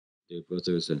dear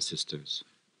brothers and sisters,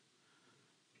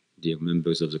 dear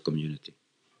members of the community.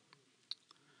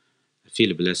 I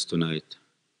feel blessed tonight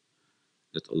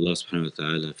that Allah subhanahu wa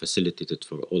ta'ala facilitated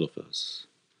for all of us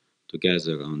to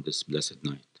gather on this blessed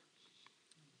night.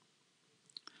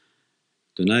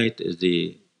 Tonight is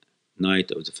the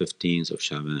night of the 15th of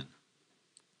Sha'ban.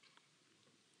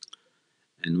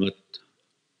 And what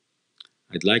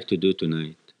I'd like to do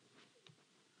tonight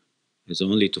is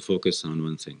only to focus on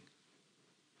one thing,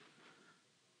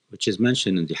 which is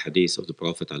mentioned in the hadith of the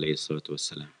Prophet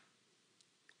ﷺ.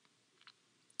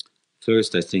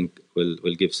 First, I think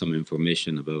we'll give some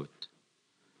information about,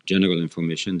 general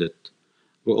information that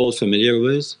we're all familiar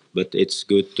with, but it's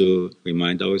good to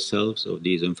remind ourselves of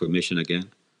these information again.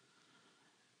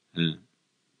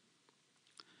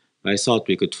 I thought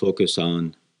we could focus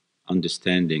on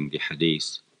understanding the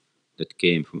hadith that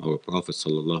came from our Prophet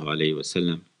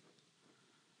ﷺ,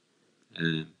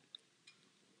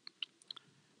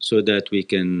 so that we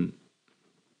can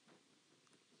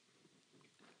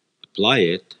apply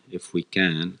it if we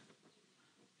can,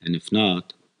 and if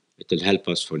not, it will help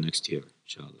us for next year,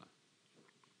 inshallah.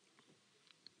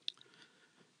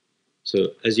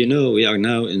 So, as you know, we are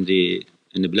now in the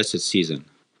blessed season,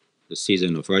 the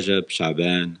season of Rajab,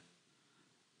 Sha'ban,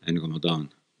 and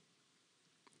Ramadan.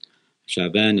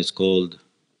 Sha'ban is called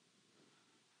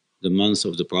the month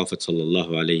of the Prophet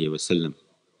ﷺ.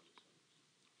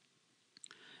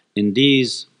 In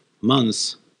these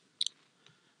months,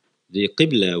 the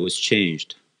Qibla was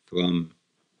changed from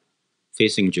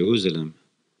facing Jerusalem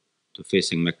to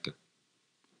facing Mecca.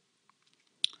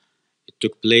 It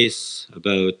took place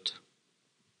about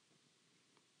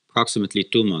approximately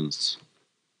 2 months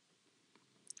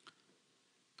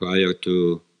prior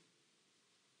to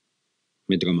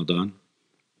mid-Ramadan.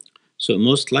 So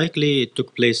most likely it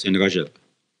took place in Rajab.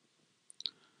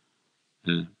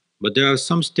 But there are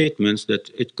some statements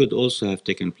that it could also have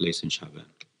taken place in Sha'ban.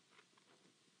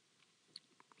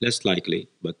 Less likely,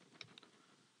 but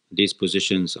these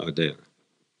positions are there.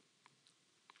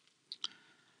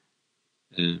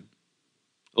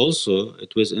 Also,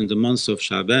 it was in the month of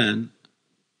Sha'ban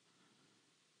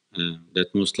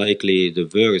that most likely the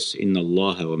verse إِنَّ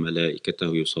اللَّهَ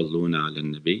وَمَلَائِكَتَهُ يُصَلُّونَ عَلَى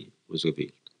النَّبِيِّ was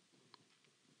revealed.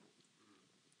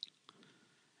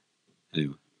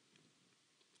 Anyway.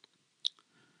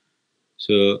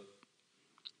 So,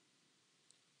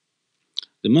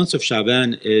 the month of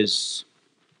Sha'ban is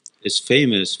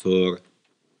famous for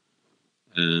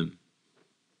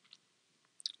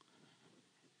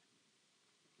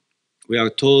we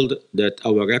are told that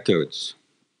our records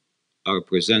are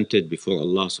presented before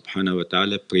Allah subhanahu wa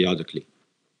ta'ala periodically.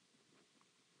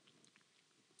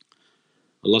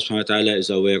 Allah subhanahu wa ta'ala is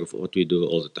aware of what we do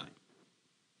all the time.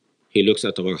 He looks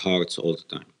at our hearts all the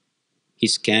time. He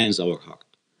scans our heart.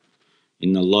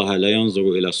 إِنَّ اللَّهَ لَا يَنْظُرُ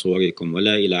إِلَى صُوَرِكُمْ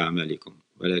وَلَا إِلَى أَعْمَالِكُمْ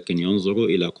وَلَكِنْ يَنْظُرُ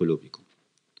إِلَى قُلُوبِكُمْ.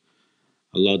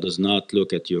 Allah does not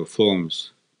look at your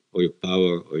forms or your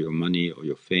power or your money or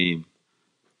your fame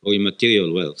or your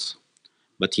material wealth,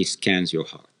 but He scans your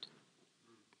heart.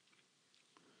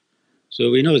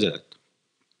 So we know that.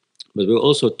 But we're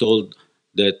also told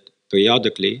that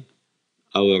periodically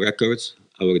our records,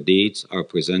 our deeds are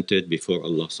presented before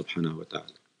Allah subhanahu wa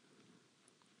ta'ala.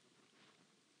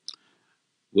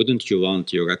 Wouldn't you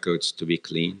want your records to be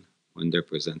clean when they're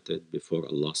presented before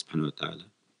Allah subhanahu wa ta'ala,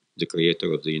 the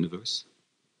creator of the universe?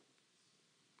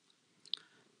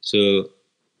 So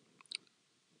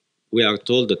we are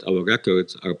told that our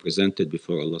records are presented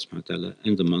before Allah subhanahu wa ta'ala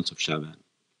in the month of Sha'ban,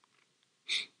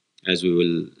 as we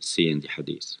will see in the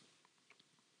hadith.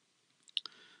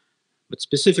 But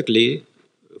specifically,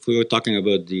 if we were talking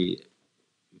about the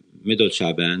middle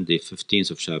Sha'ban, the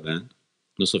 15th of Sha'ban,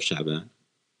 Nisf of Sha'ban,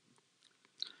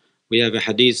 we have a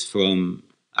hadith from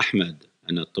Ahmad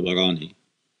and At-Tabarani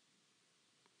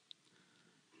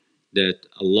that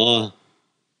Allah,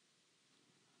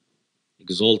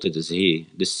 exalted is He,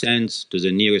 descends to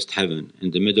the nearest heaven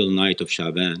in the middle night of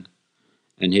Sha'ban,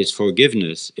 and His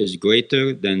forgiveness is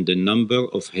greater than the number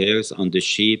of hairs on the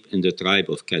sheep in the tribe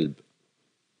of Kalb.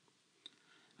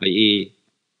 i.e.,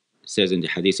 it says in the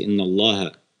hadith, إِنَّ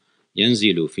اللَّهَ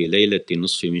يَنْزِلُ فِي لَيْلَةِ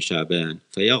نُصْفِ مِنْ شَعْبَانَ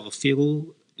فَيَغْفِرُ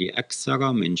لِأَكْثَرَ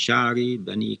مِنْ شَعْرِ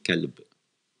بَنِي كَلْبٍ.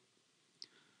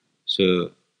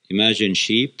 So imagine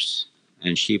sheeps,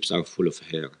 and sheeps are full of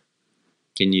hair.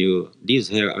 These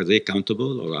hair, are they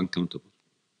countable or uncountable?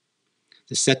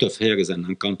 The set of hair is an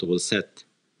uncountable set.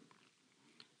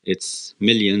 It's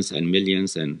millions and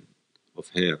millions of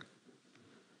hair.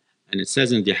 And it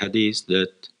says in the hadith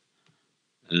that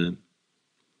Allah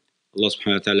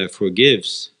subhanahu wa ta'ala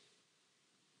forgives.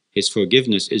 His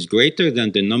forgiveness is greater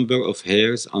than the number of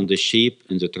hairs on the sheep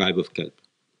in the tribe of Kalb.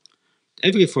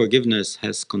 Every forgiveness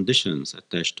has conditions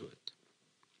attached to it.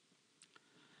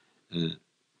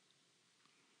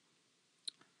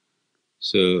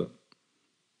 So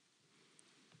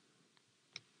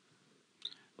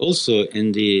also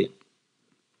in the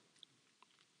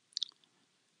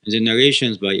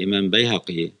narrations by Imam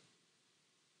Bayhaqi,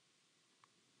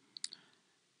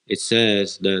 it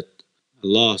says that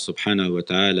Allah subhanahu wa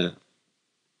ta'ala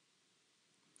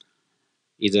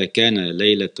إذا كان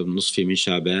ليلة النصف من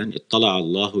شعبان اطلع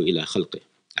الله إلى خلقه.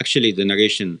 Actually, the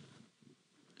narration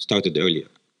started earlier.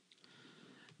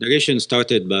 Narration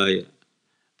started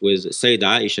with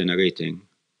Sayyidah Aisha narrating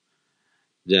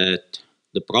that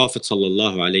the Prophet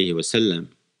sallallahu alayhi wasallam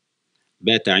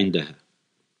بات عندها.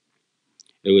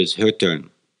 It was her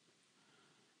turn.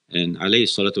 And alayhi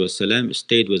salatu wasalam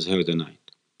stayed with her the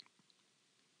night.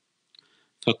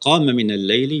 فقام من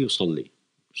الليل يصلي.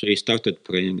 So he started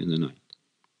praying in the night.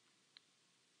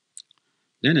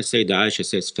 Then Sayyidah Aisha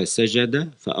says,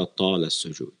 فسجد فأطال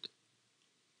السجود.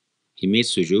 He made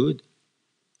sujood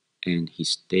and he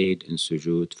stayed in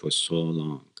sujood for so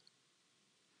long.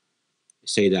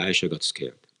 Sayyidah Aisha got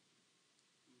scared.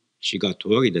 She got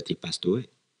worried that he passed away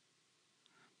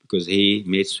because he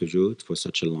made sujood for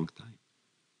such a long time.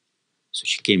 So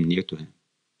she came near to him.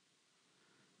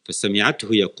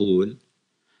 فسمعته يقول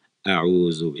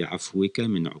أعوذ بعفوك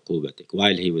من عقوبتك,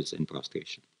 while he was in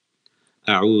prostration.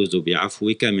 أعوذ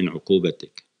بعفوك من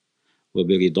عقوبتك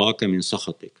وبرضاك من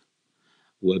سخطك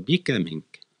وبك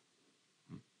منك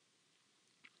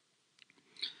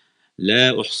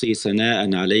لا أحصي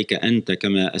ثناء عليك أنت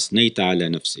كما أثنيت على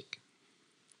نفسك.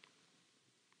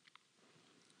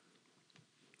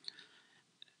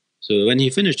 So when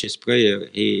he finished his prayer,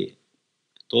 he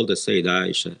told the Sayyidah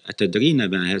Aisha, أتدرين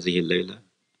ما هذه الليلة?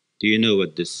 Do you know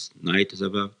what this night is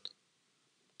about?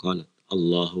 قالت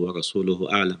الله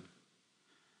ورسوله أعلم.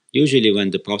 Usually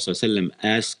when the Prophet ﷺ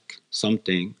asks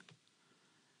something,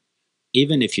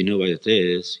 even if you know what it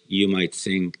is, you might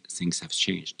think things have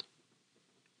changed.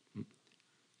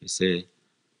 They say,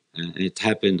 and it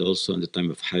happened also in the time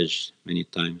of Hajj many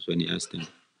times when he asked them,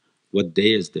 what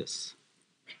day is this?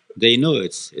 They know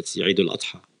it's Eid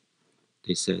al-Adha.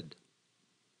 They said,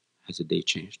 has the day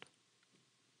changed?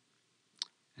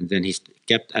 And then he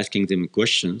kept asking them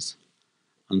questions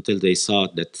until they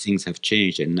thought that things have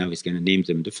changed and now he's going to name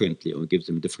them differently or give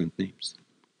them different names.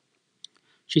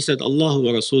 She said, Allahu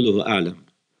wa Rasuluhu a'lam.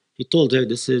 He told her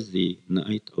this is the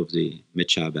night of the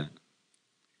mid-Sha'ban.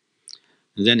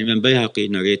 And then Imam Bayhaqi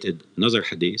narrated another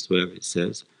hadith where it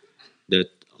says that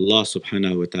Allah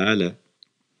subhanahu wa ta'ala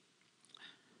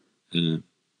in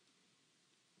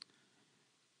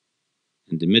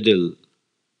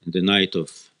the night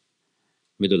of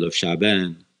middle of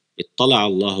Sha'ban, اطلع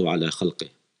الله على خلقه.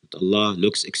 That Allah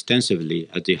looks extensively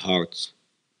at the hearts,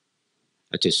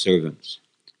 at His servants.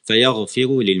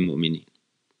 فيغفر للمؤمنين.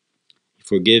 He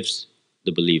forgives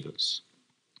the believers.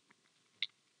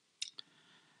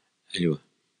 أيوة.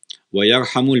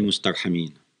 ويرحم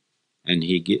المسترحمين. And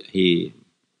He gives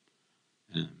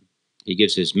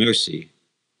His mercy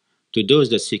to those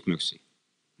that seek mercy.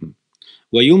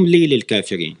 ويملي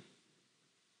للكافرين.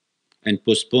 And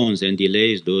postpones and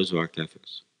delays those who are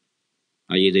kafirs.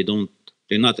 i.e.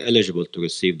 they're not eligible to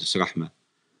receive this rahmah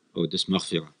or this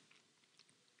maghfirah.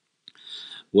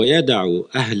 ويدع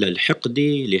أهل الحقد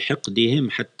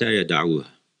لحقدهم حتى يدعوه.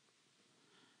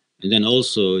 And then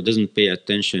also it doesn't pay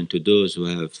attention to those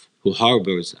who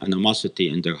harbors animosity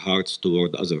in their hearts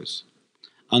toward others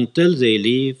until they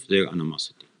leave their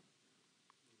animosity.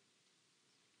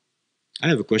 I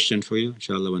have a question for you,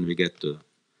 inshallah, when we get to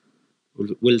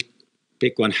we'll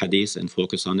pick one hadith and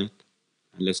focus on it,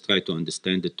 and let's try to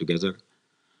understand it together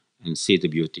and see the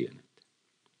beauty in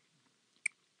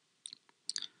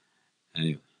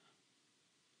it.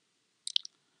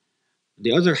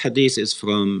 The other hadith is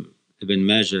from Ibn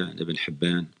Majah and Ibn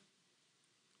Hibban.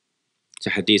 It's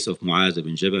a hadith of Mu'adh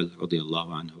ibn Jabal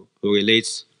radiallahu anhu, who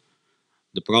relates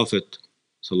the Prophet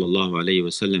sallallahu alayhi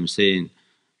wasallam saying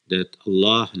that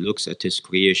Allah looks at His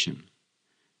creation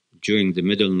during the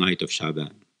middle night of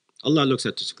Sha'ban. Allah looks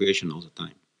at His creation all the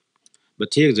time.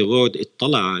 But here the word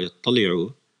اطلع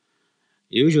يطلع,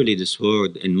 usually this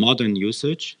word in modern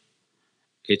usage,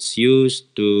 it's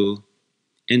used to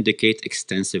indicate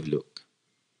extensive look.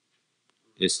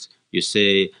 You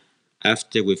say,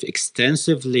 after we've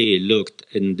extensively looked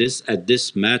at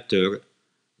this matter,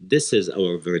 this is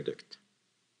our verdict.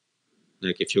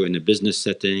 Like if you're in a business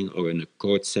setting or in a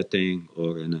court setting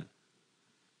or in a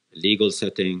legal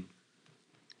setting,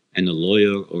 and a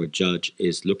lawyer or a judge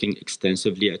is looking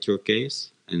extensively at your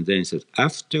case, and then says,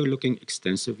 after looking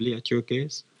extensively at your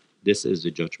case, this is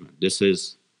the judgment. This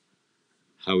is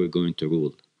how we're going to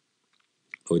rule,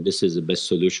 or this is the best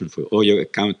solution for, or your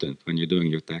accountant when you're doing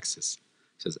your taxes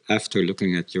says, after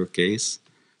looking at your case,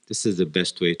 this is the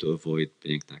best way to avoid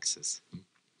paying taxes.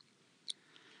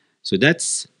 So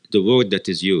that's the word that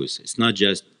is used. It's not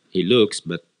just he looks,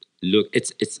 but look. It's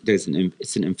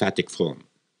an emphatic form.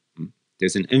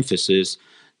 There's an emphasis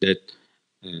that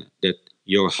that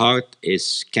your heart is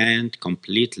scanned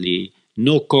completely.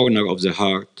 No corner of the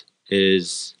heart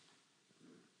is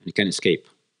you can escape.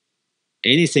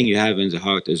 Anything you have in the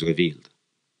heart is revealed,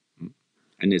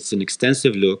 and it's an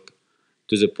extensive look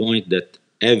to the point that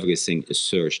everything is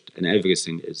searched and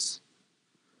everything is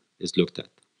looked at.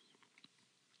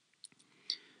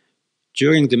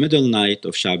 During the middle night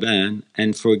of Sha'ban,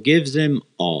 and forgive them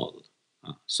all.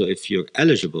 So if you're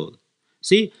eligible,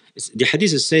 see, the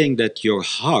hadith is saying that your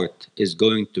heart is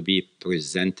going to be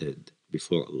presented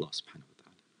before Allah subhanahu wa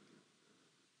ta'ala.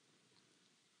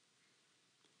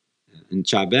 In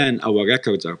Sha'ban, our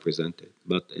records are presented,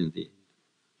 but in the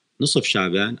Nisf of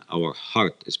Sha'ban, our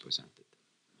heart is presented.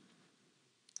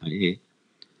 You're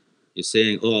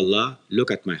saying, oh Allah,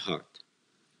 look at my heart.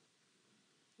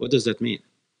 What does that mean?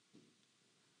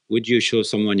 Would you show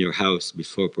someone your house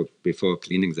before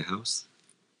cleaning the house?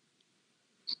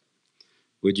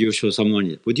 Would you show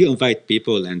someone, would you invite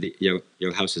people and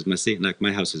your house is messy? Like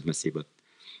my house is messy, but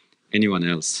anyone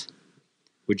else?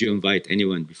 Would you invite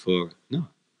anyone before? No.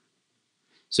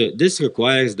 So this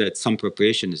requires that some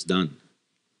preparation is done.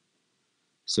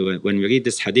 So when we read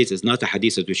this hadith, it's not a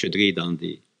hadith that we should read on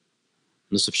the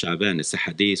Nisf of Sha'ban. It's a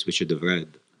hadith we should have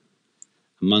read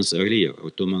a month earlier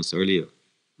or 2 months earlier.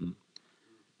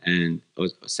 And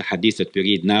it's a hadith that we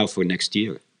read now for next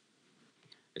year.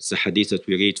 It's a hadith that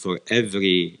we read for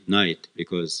every night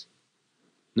because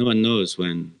no one knows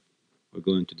when we're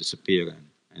going to disappear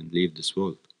and leave this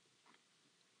world.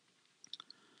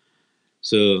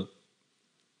 So,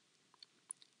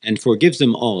 and forgive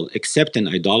them all, except an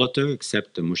idolater,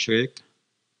 except a mushrik,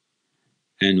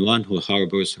 and one who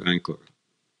harbors rancor,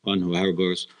 one who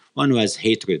has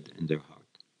hatred in their heart.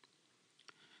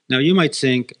 Now you might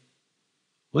think,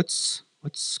 what's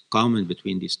common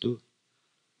between these two?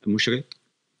 A mushrik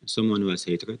and someone who has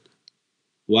hatred?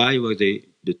 Why were the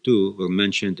two were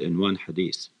mentioned in one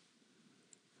hadith?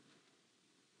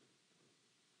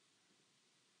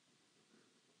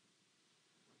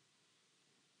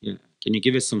 Yeah, can you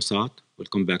give us some thought? We'll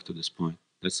come back to this point.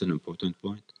 That's an important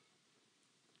point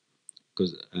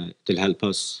because it'll help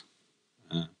us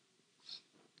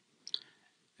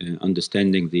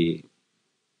understanding the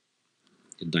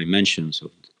dimensions of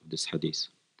this hadith.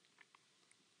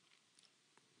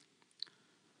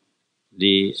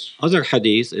 The other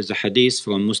hadith is a hadith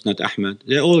from Musnad Ahmad.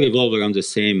 They all revolve around the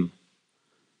same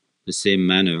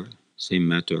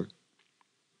matter.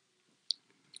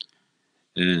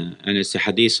 And it's a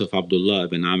hadith of Abdullah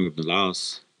ibn Amr ibn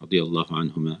al-As radiyallahu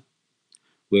anhuma,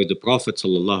 where the Prophet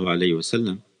sallallahu alayhi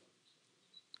wasallam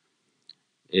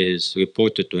is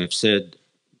reported to have said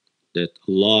that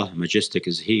Allah, majestic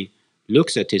is He,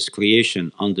 looks at His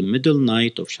creation on the middle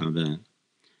night of Sha'ban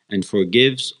and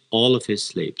forgives all of His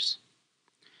slaves,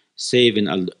 save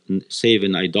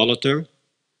an idolater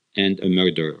and a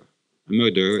murderer. A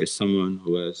murderer is someone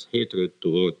who has hatred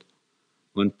toward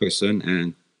one person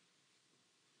and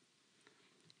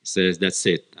says, that's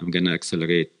it, I'm going to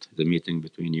accelerate the meeting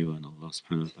between you and Allah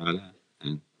subhanahu wa ta'ala,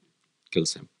 and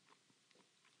kills him.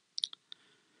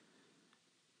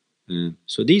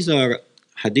 So these are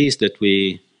hadiths that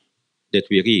we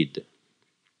read.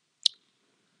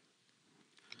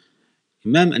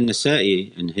 Imam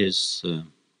An-Nasa'i in his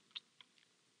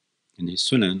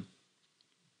Sunan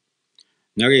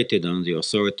narrated on the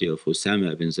authority of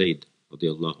Usama ibn Zayd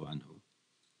radiyallahu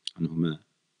anhuma.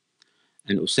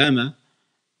 And Usama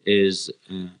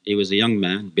he was a young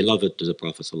man, beloved to the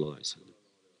Prophet sallallahu alaihi wasallam.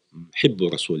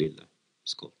 Hibbu Rasulillah,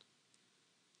 it's called.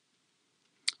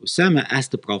 Usama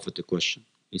asked the Prophet a question.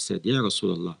 He said, Ya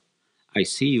Rasulullah, I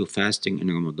see you fasting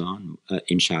in Ramadan,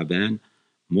 in Sha'ban,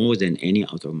 more than any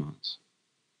other month.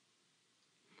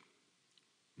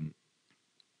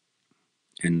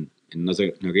 And in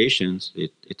other narrations,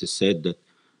 it is said that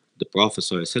the Prophet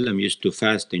ﷺ used to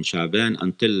fast in Sha'ban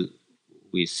until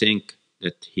we think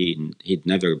that he'd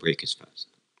never break his fast.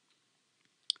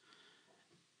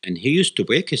 And he used to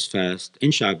break his fast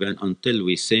in Sha'ban until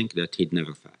we think that he'd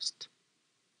never fast.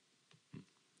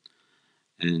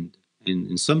 And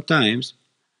sometimes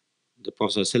the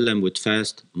Prophet ﷺ would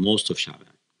fast most of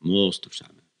Sha'ban,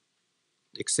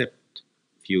 except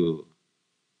few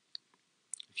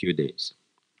days.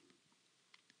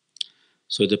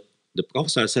 So the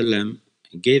Prophet ﷺ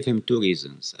gave him two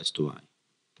reasons as to why.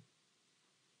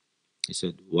 He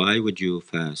said, why would you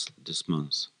fast this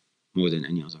month more than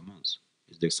any other month?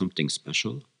 Is there something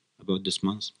special about this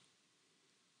month?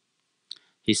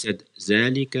 He said,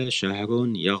 ذَلِكَ شَهْرٌ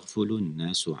يَغْفُلُ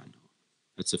النَّاسُ عَنْهُ.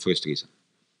 That's the first reason.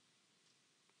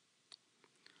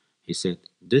 He said,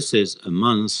 this is a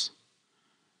month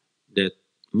that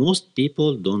most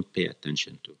people don't pay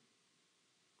attention to.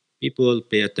 People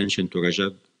pay attention to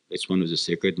Rajab. It's one of the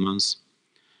sacred months.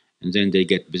 And then they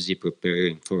get busy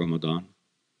preparing for Ramadan.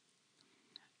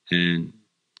 And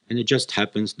it just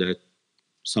happens that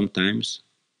sometimes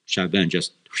Sha'ban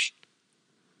just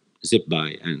zip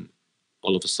by and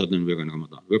all of a sudden we're in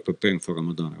Ramadan. We're preparing for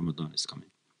Ramadan. Ramadan is coming.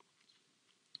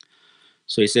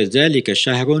 So he says, ذَلِكَ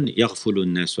شَهْرٌ يَغْفُلُ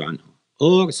النَّاسُ عَنْهُ.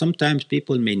 Or sometimes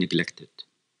people may neglect it.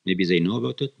 Maybe they know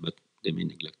about it, but they may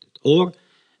neglect it. Or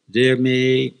they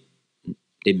may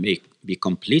be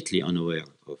completely unaware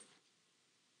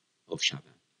of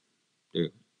Sha'ban.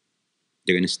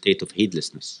 They're in a state of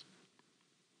heedlessness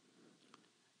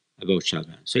about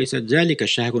Sha'ban. So he said, ذَلِكَ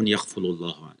شَهْرٌ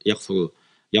يَغْفُلُ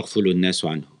النَّاسُ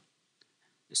عَنْهُ.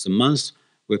 It's a month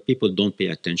where people don't pay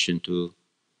attention to.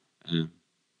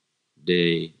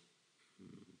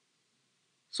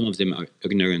 Some of them are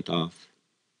ignorant of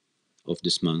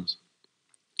this month.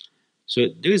 So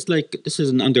there is this is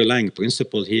an underlying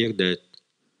principle here that,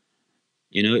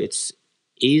 it's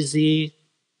easy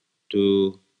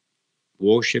to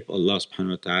worship Allah subhanahu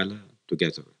wa ta'ala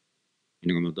together.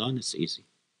 In Ramadan, it's easy.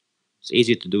 It's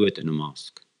easy to do it in a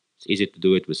mosque. It's easy to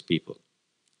do it with people.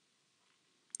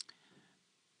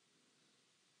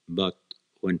 But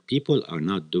when people are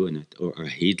not doing it or are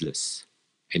heedless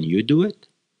and you do it,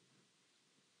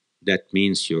 that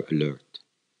means you're alert.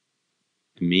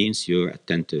 It means you're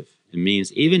attentive. It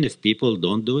means even if people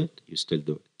don't do it, you still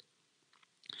do it.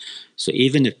 So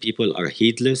even if people are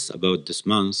heedless about this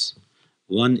month,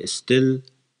 one is still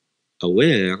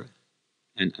aware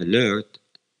and alert.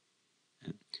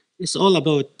 It's all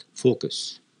about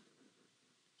focus.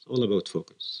 It's all about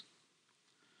focus.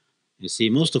 You see,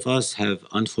 most of us have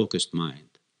unfocused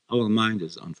mind. Our mind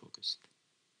is unfocused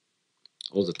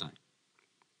all the time.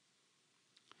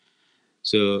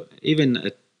 So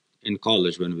even in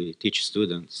college, when we teach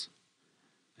students,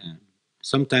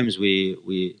 sometimes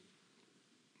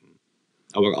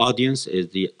our audience is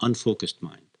the unfocused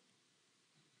mind.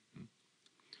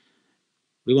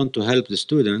 We want to help the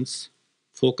students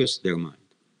focus their mind.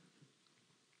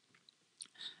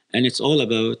 And it's all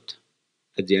about,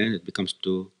 at the end,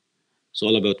 it's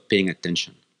all about paying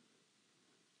attention.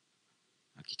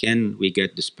 Can we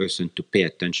get this person to pay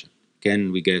attention?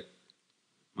 Can we get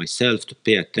myself to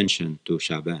pay attention to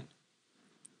Sha'ban?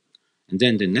 And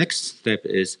then the next step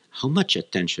is, how much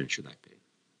attention should I pay?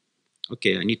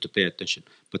 Okay, I need to pay attention,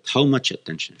 but how much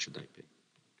attention should I pay?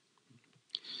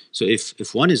 So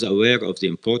if one is aware of the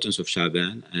importance of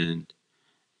Sha'ban,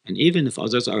 and even if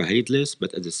others are heedless,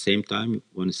 but at the same time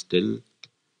one still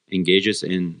engages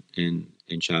in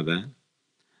Sha'ban,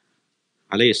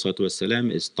 alayhi salatu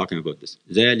wassalam is talking about this.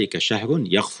 ذَلِكَ شَهْرٌ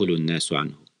يَغْفُلُ النَّاسُ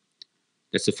عَنْهُ.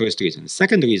 That's the first reason. The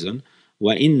second reason,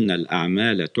 وَإِنَّ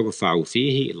الْأَعْمَالَ تُرْفَعُ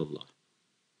فِيهِ إِلَى اللَّهِ.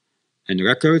 And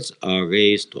records are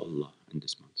raised to Allah in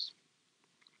this month.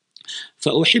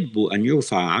 فَأُحِبُّ أَنْ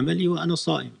يُرْفَعَ عَمَلِي وَأَنَا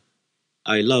صَائِمٌ.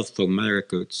 I love for my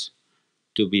records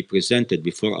to be presented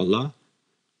before Allah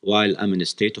while I'm in a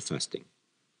state of fasting.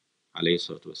 Alayhi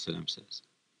salatu wassalam says.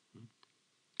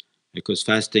 Because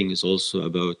fasting is also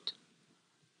about,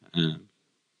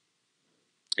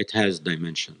 it has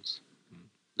dimensions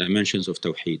of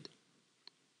Tawheed.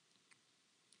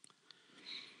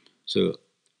 So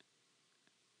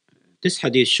this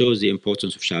hadith shows the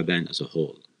importance of Sha'ban as a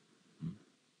whole.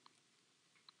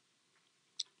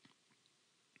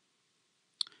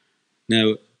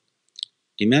 Now,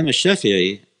 Imam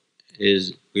al-Shafi'i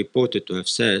is reported to have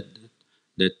said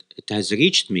that it has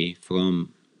reached me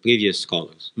from previous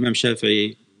scholars. Imam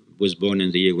Shafi'i was born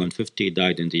in the year 150,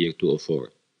 died in the year 204.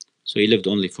 So he lived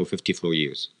only for 54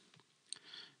 years.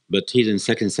 But he's in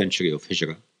 2nd century of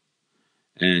Hijrah.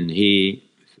 And he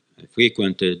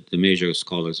frequented the major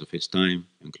scholars of his time,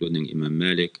 including Imam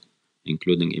Malik,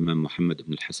 including Imam Muhammad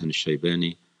ibn al-Hasan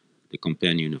al-Shaybani, the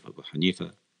companion of Abu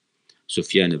Hanifa,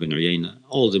 Sufyan ibn Uyayna,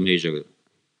 all the major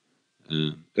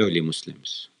early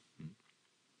Muslims.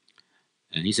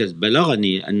 And he says,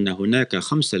 بلغني أن هناك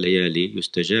 5 ليالي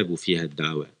يستجاب فيها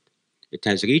الدعوات. It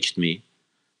has reached me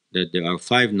that there are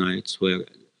 5 nights where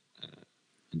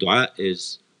dua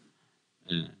is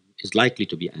likely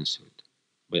to be answered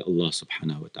by Allah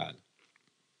subhanahu wa ta'ala.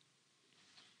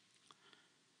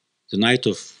 The night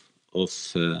of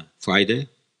Friday,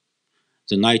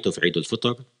 the night of Eid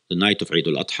al-Fitr, the night of Eid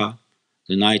al-Adha,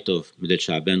 the night of Mid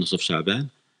al-Sha'ban, Nisf-e-Sha'ban,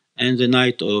 and the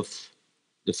night of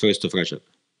the first of Rajab.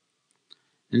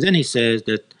 And then he says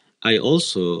that I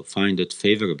also find it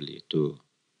favorably to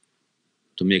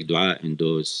make dua in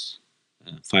those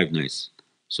 5 nights.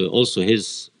 So also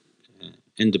his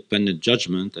independent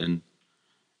judgment and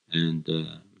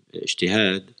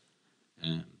ijtihad,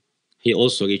 uh, he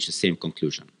also reached the same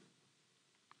conclusion.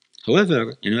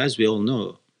 However, as we all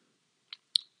know,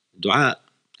 dua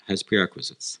has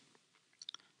prerequisites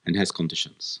and has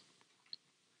conditions.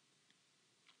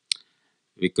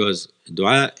 Because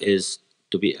dua is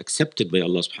to be accepted by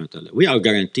Allah subhanahu wa ta'ala. We are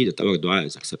guaranteed that our dua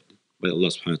is accepted by Allah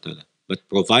subhanahu wa ta'ala, but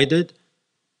provided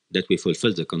that we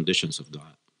fulfill the conditions of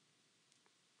dua.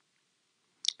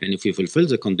 And if we fulfill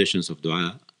the conditions of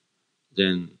dua,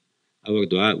 then our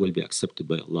dua will be accepted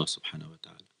by Allah subhanahu wa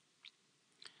ta'ala.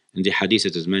 In the hadith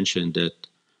it is mentioned that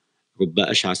رُبَّ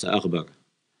أَشْعَثَ أَغْبَرَ,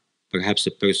 perhaps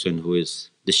a person who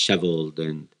is disheveled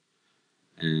and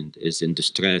is in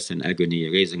distress and agony,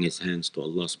 raising his hands to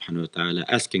Allah subhanahu wa ta'ala,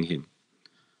 asking him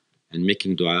and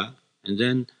making dua. And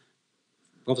then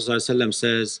Prophet ﷺ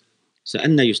says,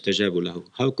 سَأَنَّ يُسْتَجَابُ لَهُ,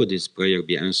 how could his prayer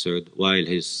be answered while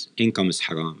his income is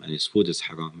haram and his food is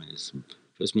haram and his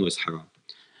jism is haram?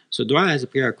 So dua has a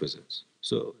prerequisite.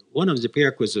 So one of the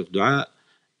prerequisites of dua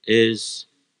is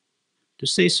to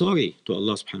say sorry to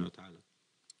Allah subhanahu wa ta'ala.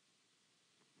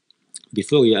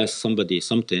 Before you ask somebody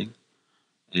something,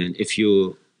 and if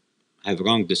you have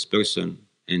wronged this person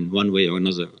in one way or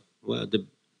another, well,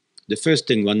 the first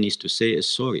thing one needs to say is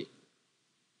sorry.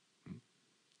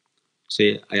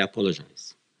 Say, I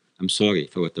apologize. I'm sorry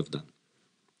for what I've done.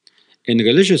 In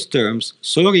religious terms,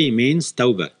 sorry means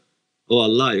tawbah. Oh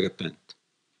Allah, I repent.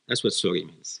 That's what sorry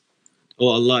means. Oh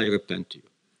Allah, I repent to you.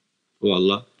 Oh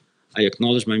Allah, I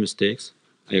acknowledge my mistakes.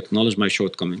 I acknowledge my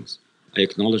shortcomings. I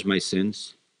acknowledge my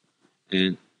sins.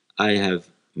 And I have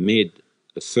made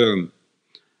a firm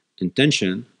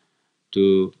intention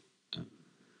to,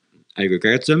 I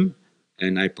regret them,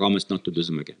 and I promise not to do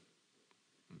them again.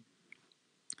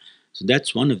 So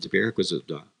that's one of the prerequisites of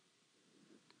dua,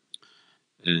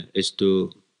 is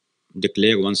to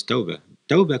declare one's tawbah.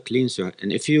 Tawbah cleans your heart.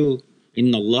 And if you,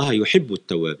 إِنَّ اللَّهَ يُحِبُّ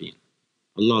التَّوَّابِينَ,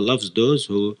 Allah loves those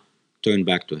who turn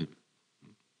back to Him.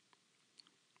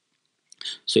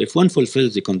 So if one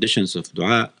fulfills the conditions of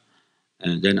dua,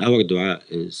 then our dua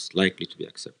is likely to be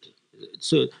accepted.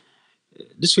 So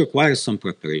this requires some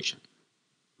preparation,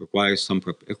 requires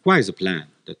a plan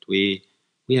that we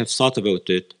have thought about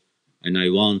it, and I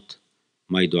want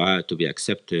my dua to be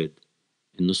accepted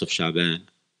in Nisf-e-Sha'ban,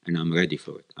 and I'm ready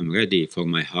for it. I'm ready for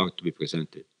my heart to be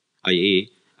presented,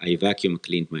 i.e., I vacuum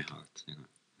cleaned my heart,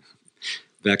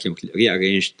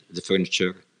 rearranged the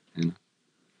furniture,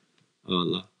 oh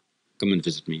Allah, come and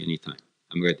visit me anytime.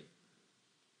 I'm ready.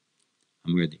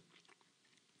 I'm ready.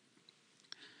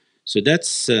 So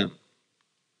that's yeah.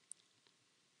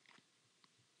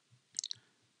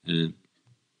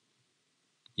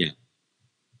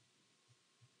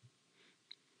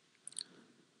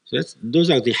 So those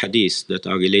are the hadiths that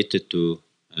are related to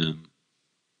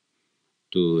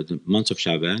the month of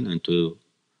Sha'ban and to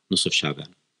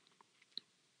Nisf-e-Sha'ban.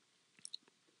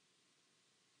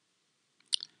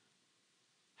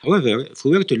 However, if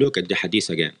we were to look at the hadith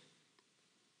again,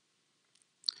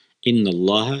 إِنَّ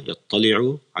اللَّهَ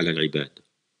يَطَّلِعُ عَلَى الْعِبَادِ,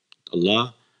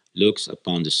 Allah looks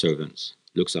upon the servants,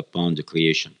 looks upon the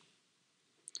creation,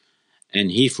 and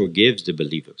He forgives the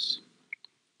believers.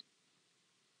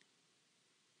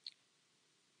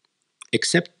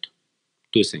 Except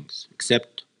two things,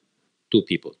 except two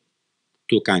people,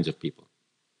 two kinds of people.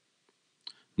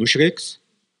 Mushriks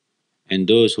and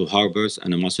those who harbors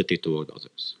animosity toward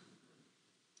others.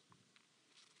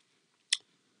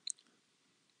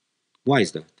 Why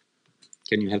is that?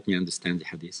 Can you help me understand the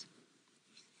hadith?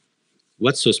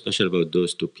 What's so special about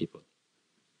those two people?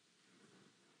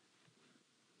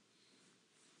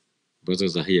 Brother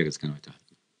Zahir is going to help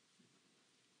me.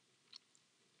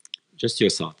 Just your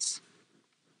thoughts.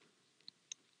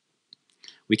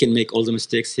 We can make all the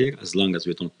mistakes here as long as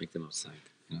we don't make them outside.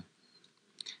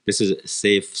 This is a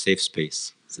safe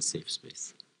space. It's a safe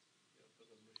space.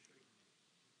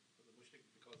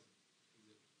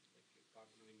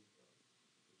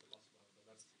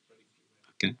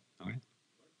 Okay, all right,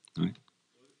 all right.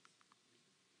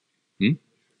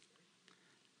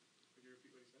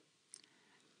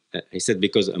 He said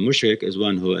because a mushrik is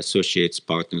one who associates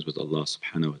partners with Allah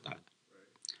subhanahu wa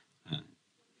ta'ala.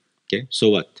 Okay, so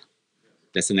what?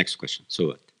 That's the next question. So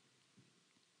what?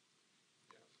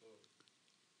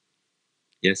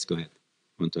 Yes, go ahead.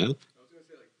 Want to help? I was going to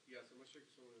say, so mushrik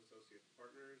is someone who associates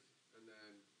partners, and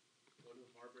then one who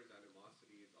harbors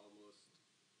animosity is almost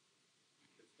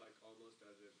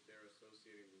as if they're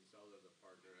associating themselves as a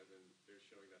partner, as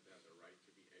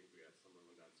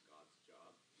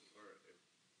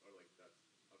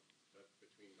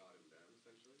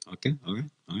essentially. Okay, all right.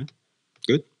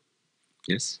 Good.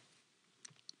 Yes.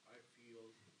 I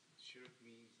feel shirk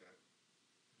means that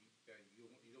you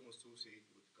don't associate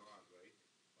with God, right?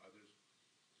 Others,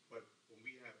 but when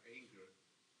we have anger,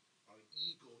 our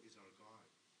ego is our God.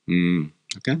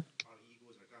 Okay, Our ego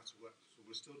is our God. So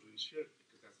we're still doing shirk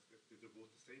because they're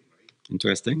both the same, right?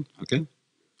 interesting. Okay,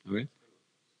 all right.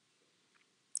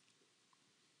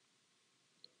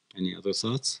 Any other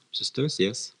thoughts, sisters?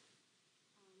 Yes.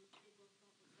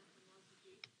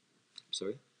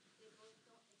 Sorry.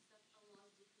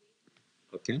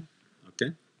 Okay.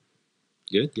 Okay.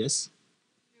 Good. Yes.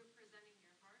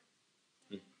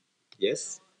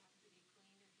 Yes.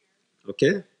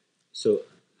 Okay. So,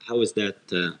 how is that?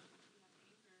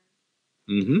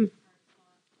 Mm-hmm.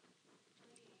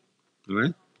 All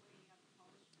right.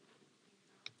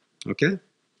 Okay.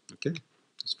 Okay.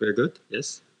 That's very good.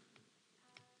 Yes.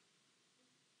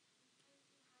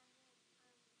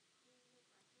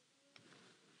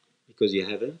 Because you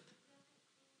haven't.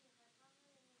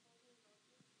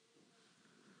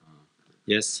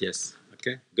 Yes. Yes.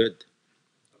 Okay. Good.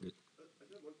 Good. I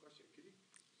just have one question. Could you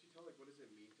tell like what does it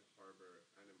mean to harbor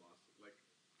animosity, like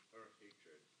or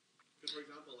hatred? Because for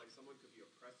example, like someone could be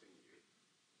oppressing you,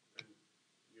 and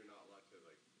you're not allowed to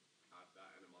like have that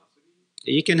animosity.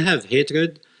 You can have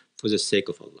hatred for the sake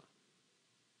of Allah,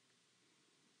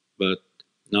 but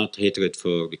not hatred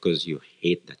for because you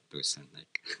hate that person.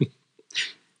 Like,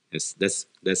 yes,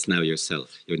 that's now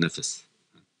yourself, your nafs.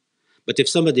 But if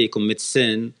somebody commits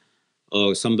sin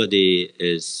or somebody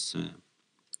is Someone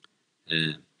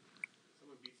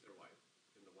beats their wife,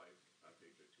 and the wife has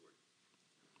hatred towards.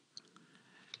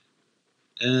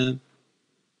 uh,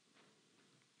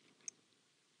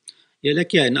 yeah,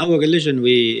 like yeah, in our religion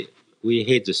we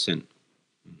hate the sin,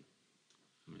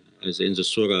 as in the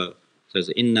surah says,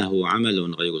 "إنه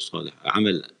عمل غير صالح,"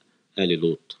 عمل آل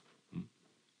لوط.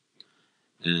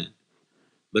 Uh,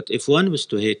 but if one was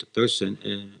to hate a person,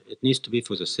 it needs to be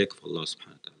for the sake of Allah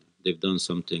subhanahu wa ta'ala. They've done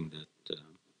something that,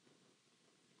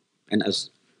 and as,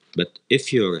 but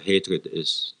if your hatred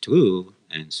is true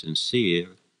and sincere,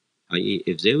 i.e.,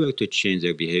 if they were to change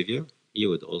their behavior, you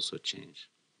would also change.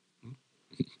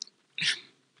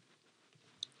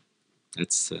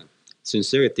 That's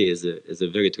sincerity is a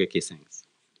very tricky thing.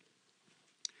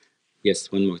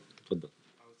 Yes, one more. تفضل.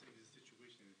 I would say this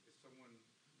situation is someone is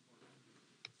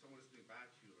doing bad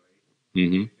to you, right?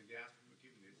 Mm-hmm. And they ask for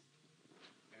forgiveness,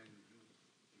 and you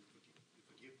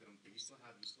forgive them, but you still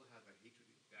have that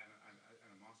hatred, that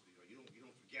animosity, right? You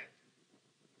don't forget,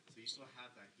 so you still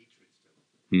have that hatred still,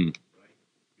 Mm. right?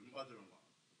 Your mother-in-law,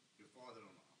 your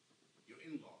father-in-law, your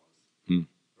in-laws, Mm.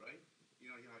 right?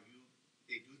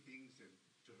 They do things and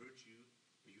to hurt you,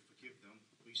 but you forgive them,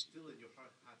 but you still in your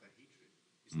heart have that hatred.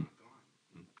 It's not gone.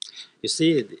 You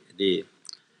see, the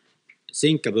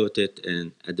think about it,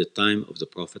 and at the time of the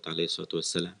Prophet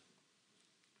ﷺ,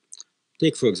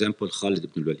 take for example Khalid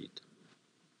ibn al-Walid,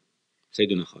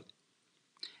 Sayyidina Khalid.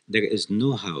 There is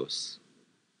no house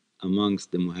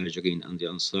amongst the Muhajirin and the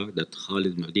Ansar that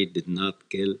Khalid ibn Walid did not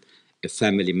kill a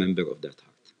family member of that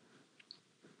heart.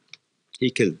 He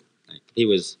killed. Like, he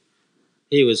was,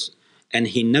 and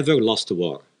he never lost a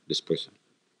war, this person.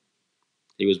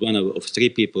 He was one of three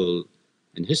people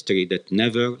in history that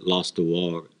never lost a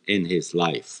war in his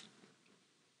life.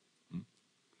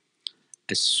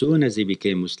 As soon as he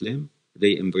became Muslim,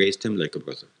 they embraced him like a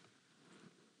brother.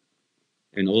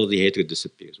 And all the hatred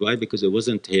disappears. Why? Because it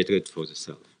wasn't hatred for the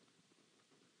self.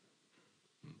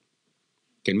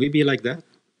 Can we be like that?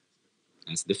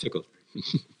 That's difficult.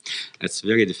 That's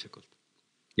very difficult.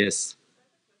 Yes.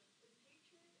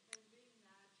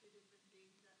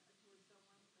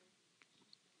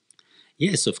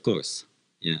 Yes, of course.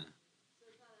 Yeah.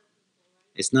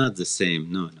 It's not the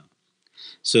same. No, no.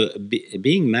 So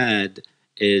being mad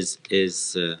is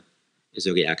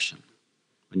a reaction.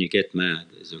 When you get mad,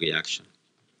 is a reaction.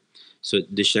 So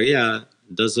the Sharia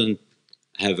doesn't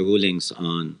have rulings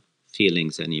on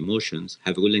feelings and emotions,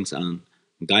 have rulings on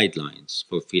guidelines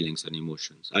for feelings and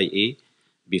emotions, i.e.,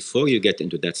 before you get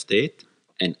into that state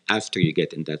and after you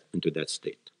get into that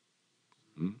state.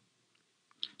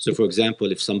 So, for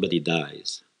example, if somebody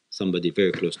dies, somebody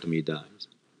very close to me dies,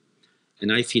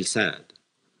 and I feel sad,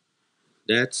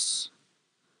 that's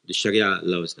the Sharia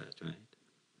allows that, right?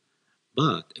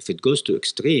 But if it goes to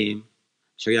extreme,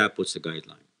 Sharia puts a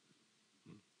guideline.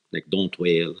 Like don't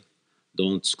wail,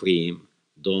 don't scream,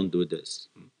 don't do this.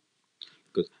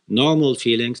 Because normal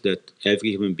feelings that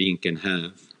every human being can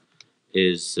have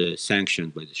is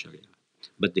sanctioned by the Sharia.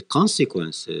 But the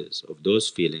consequences of those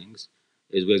feelings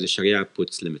is where the Sharia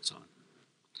puts limits on.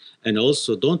 And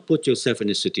also, don't put yourself in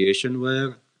a situation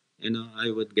where, I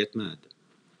would get mad.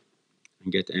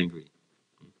 and get angry.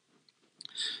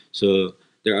 So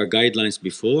there are guidelines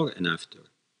before and after.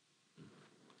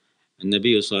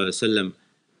 النبي صلى الله عليه وسلم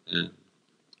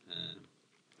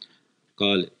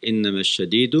قال إنما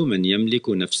الشديد من يملك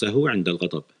نفسه عند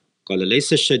الغضب. قال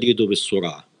ليس الشديد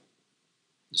بالسرعة.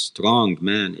 The strong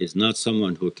man is not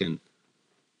someone who can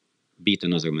beat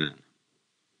another man.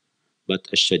 But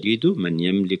الشديد من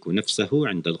يملك نفسه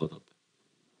عند الغضب.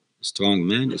 A strong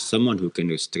man is someone who can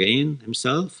restrain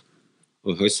himself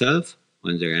or herself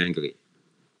when they're angry,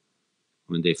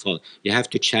 when they fall. You have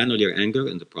to channel your anger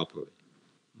in the proper way.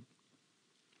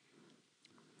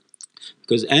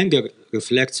 Because anger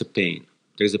reflects a pain.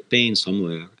 There's a pain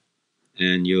somewhere,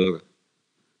 and you're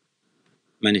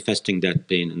manifesting that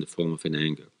pain in the form of an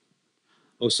anger.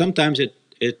 Or sometimes it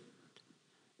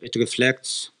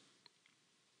reflects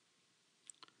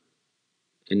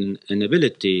an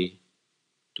inability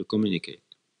to communicate.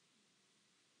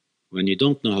 When you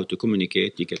don't know how to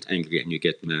communicate, you get angry and you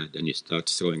get mad and you start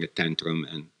throwing a tantrum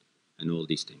and all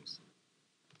these things.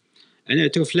 And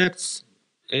it reflects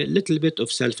a little bit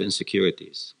of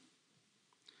self-insecurities.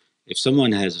 If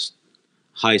someone has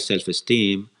high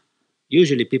self-esteem,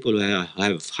 usually people who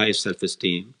have high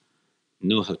self-esteem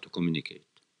know how to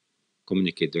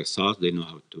communicate their thoughts, they know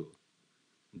how to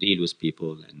deal with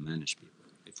people and manage people.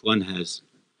 If one has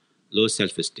low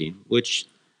self-esteem, which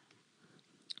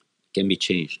can be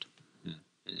changed,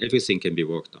 and everything can be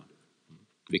worked on.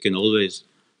 We can always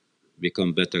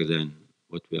become better than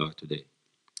what we are today.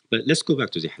 But let's go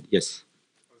back to the hadith. Yes?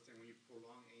 I was saying when you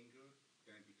prolong anger,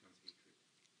 then it becomes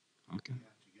hatred. Okay.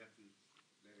 You have to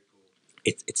let it go.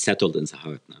 It's settled in the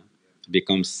heart now. It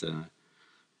becomes, Concentrated.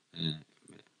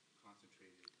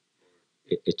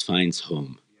 it finds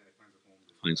home. Yeah, it finds a home.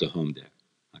 Finds a home there.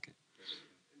 Okay.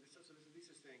 And so this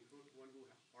is saying one who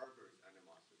harbors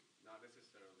animosity, not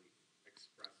necessarily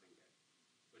expressing it,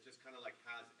 but just kind of like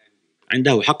has envy.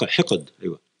 عنده حقد.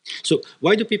 أيوة. So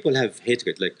why do people have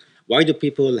hatred? Like, why do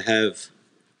people have,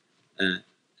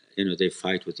 they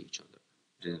fight with each other?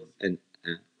 And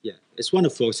yeah, it's one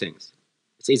of four things.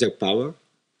 It's either power,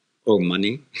 or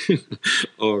money,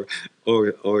 or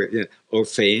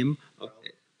fame,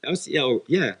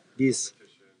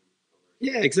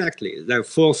 exactly. There are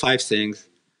 4 or 5 things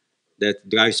that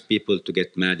drives people to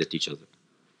get mad at each other.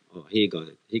 Oh, he got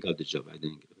it. He got the job. I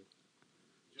didn't get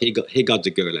it. He got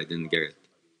the girl. I didn't get it.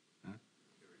 Huh?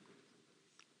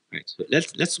 Right. So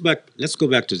let's go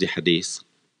back to the hadith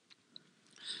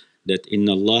that إن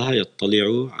الله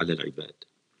يطلع على العباد.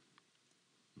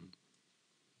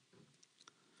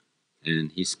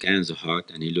 And he scans the heart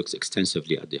and he looks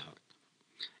extensively at the heart.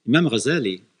 Imam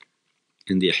Ghazali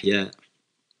in the Ihya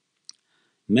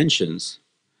mentions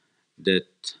that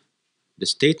the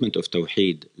statement of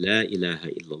Tawheed, La ilaha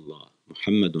illallah,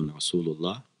 Muhammadun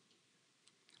Rasulullah,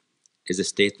 is a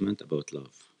statement about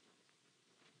love.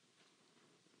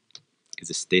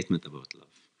 Is a statement about love.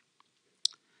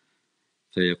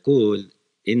 فيقول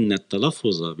إن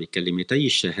التلفظ بكلمتي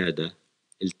الشهادة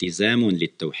التزام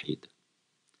للتوحيد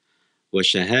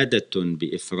وشهادة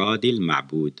بإفراد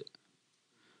المعبود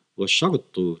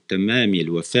وشرط تمام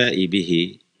الوفاء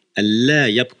به ألا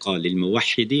يبقى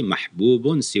للموحد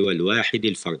محبوب سوى الواحد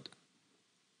الفرد.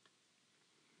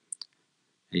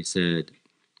 He said,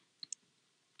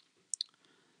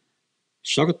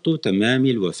 شرط تمام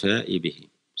الوفاء به.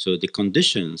 So the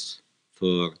conditions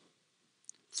for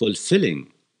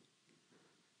fulfilling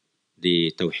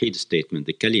the Tawheed statement,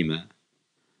 the kalima,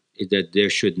 is that there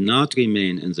should not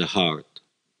remain in the heart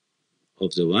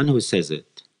of the one who says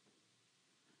it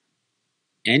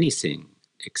anything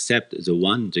except the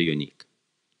one, the unique.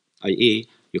 i.e.,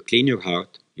 you clean your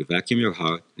heart, you vacuum your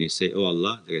heart, and you say, oh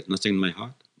Allah, there is nothing in my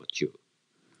heart but you.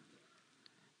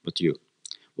 But you.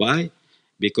 Why?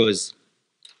 Because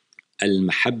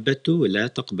المحبة لا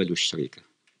تقبل الشريك.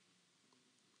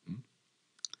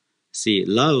 See,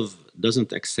 love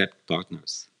doesn't accept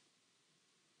partners.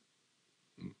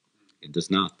 It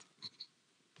does not.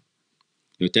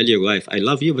 You tell your wife, I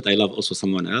love you, but I love also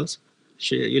someone else.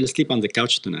 You'll sleep on the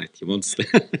couch tonight. You won't sleep.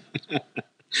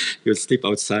 You'll sleep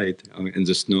outside in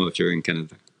the snow if you're in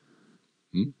Canada.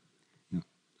 No.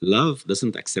 Love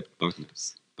doesn't accept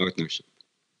partnership.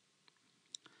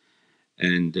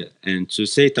 And to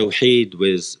say Tawheed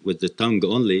with the tongue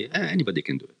only, anybody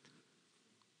can do it.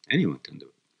 Anyone can do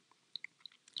it.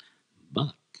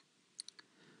 But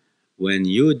when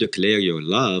you declare your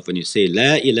love, when you say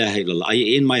La ilaha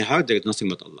illallah, in my heart there is nothing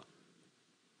but Allah.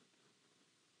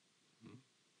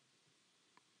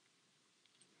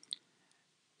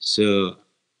 So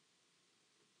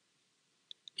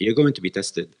you're going to be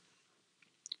tested.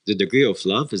 The degree of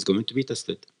love is going to be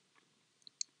tested.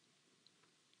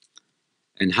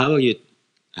 And how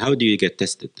do you get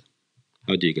tested?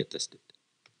 How do you get tested?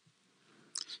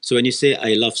 So when you say,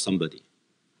 I love somebody,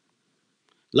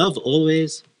 love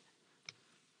always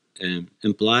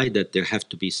imply that there have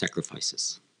to be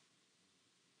sacrifices.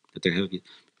 That there have to be,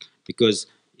 because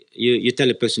you tell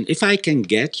a person, if I can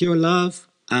get your love,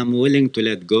 I'm willing to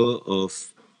let go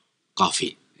of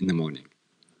coffee in the morning.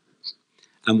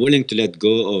 I'm willing to let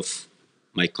go of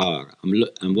my car.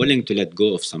 I'm willing to let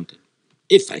go of something.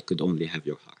 If I could only have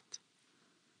your heart.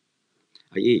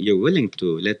 You're willing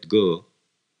to let go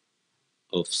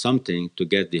of something to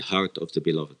get the heart of the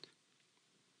beloved.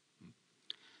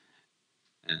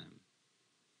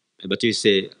 But you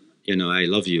say, I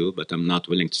love you, but I'm not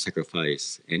willing to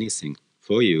sacrifice anything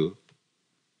for you.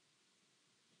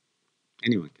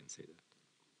 Anyone can say that.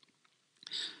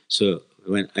 So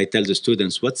when I tell the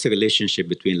students, what's the relationship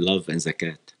between love and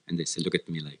zakat? And they say, look at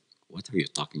me like, what are you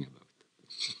talking about?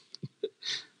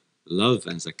 Love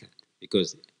and zakat.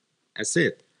 Because I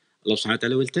said, Allah subhanahu wa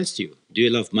ta'ala will test you. Do you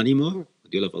love money more? Or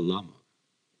do you love Allah more?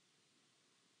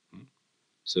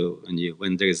 So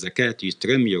when there is zakat, you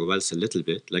trim your wealth a little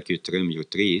bit, like you trim your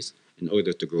trees in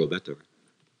order to grow better.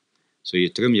 So you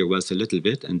trim your wealth a little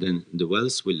bit, and then the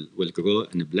wealth will grow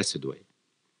in a blessed way.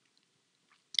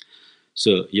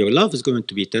 So your love is going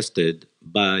to be tested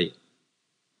by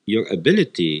your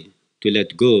ability to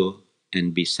let go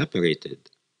and be separated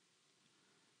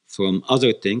from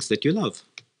other things that you love.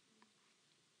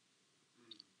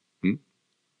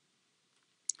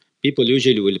 People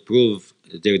usually will prove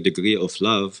their degree of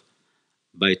love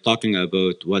by talking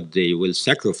about what they will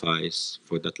sacrifice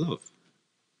for that love.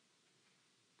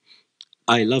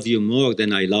 I love you more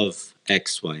than I love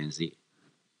X, Y, and Z.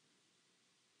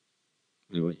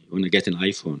 You want to get an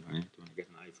iPhone, right? You want to get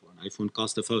an iPhone. iPhone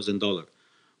costs $1,000.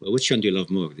 Well, which one do you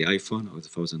love more, the iPhone or the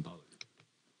 $1,000?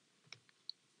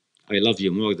 I love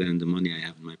you more than the money I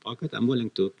have in my pocket. I'm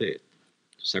willing to pay it,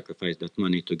 to sacrifice that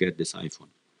money to get this iPhone.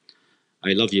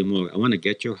 I love you more. I want to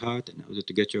get your heart. In order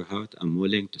to get your heart, I'm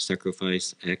willing to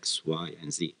sacrifice X, Y,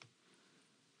 and Z.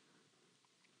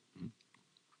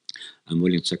 I'm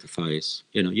willing to sacrifice,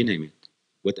 you name it.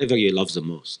 Whatever you love the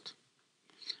most.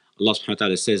 Allah subhanahu wa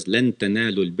ta'ala says, لَن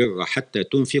تَنَالُوا الْبِرَّ حَتَّى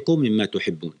تُنْفِقُوا مِمَّا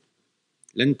تُحِبُّونَ.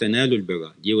 لَن تَنَالُوا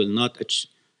الْبِرَّ. You will not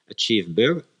achieve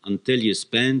bir until you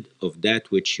spend of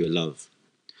that which you love.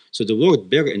 So the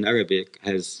word bir in Arabic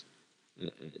has,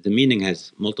 the meaning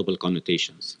has multiple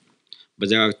connotations. But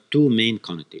there are two main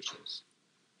connotations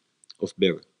of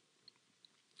bir.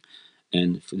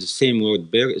 And the same word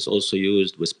bir is also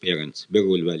used with parents.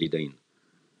 Birrul walidain.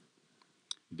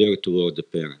 Bir toward the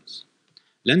parents.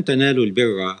 لن تنالوا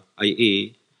البر,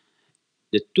 i.e.,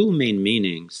 the two main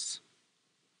meanings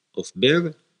of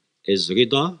bir is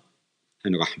rida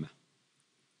and rahmah.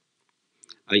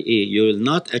 I.e., you will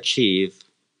not achieve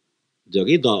the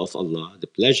rida of Allah, the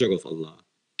pleasure of Allah,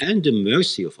 and the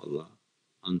mercy of Allah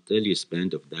until you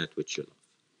spend of that which you love.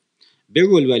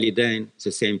 Birrul walidain is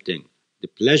the same thing. The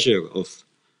pleasure of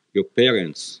your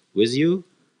parents with you,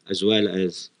 as well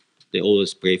as they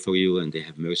always pray for you and they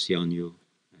have mercy on you.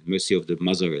 And mercy of the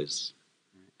mother is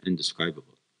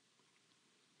indescribable.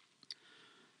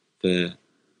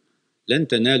 فلن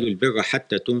تنالوا البر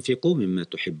حتى تنفقوا مما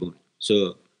تحبون.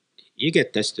 So you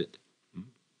get tested.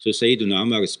 So Sayyidina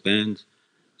Umar spent,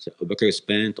 Abu Bakr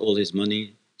spent all his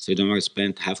money. Sayyidina Umar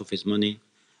spent half of his money.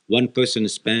 One person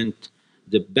spent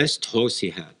the best horse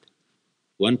he had.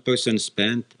 One person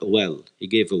spent a well. He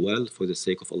gave a well for the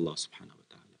sake of Allah subhanahu wa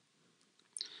ta'ala.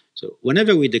 So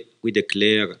whenever we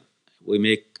declare, we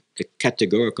make a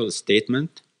categorical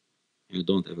statement, you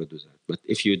don't ever do that. But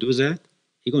if you do that,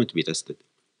 you're going to be tested.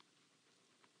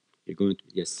 You're going to,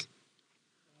 yes.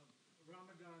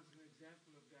 Ramadan is an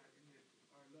example of that in that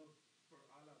our love for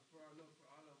Allah,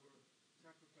 we're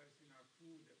sacrificing our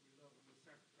food that we love, and we're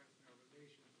sacrificing our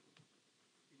relations,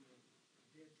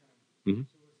 daytime. Mm-hmm.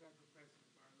 So we're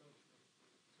sacrificing our love.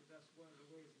 So that's one of the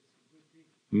ways it's a good thing.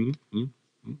 Mm-hmm.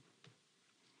 Mm-hmm.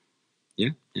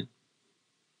 Yeah, yeah.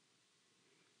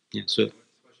 Yeah, so.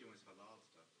 Especially when it's halal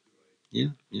stuff, too, right?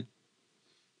 Yeah, yeah.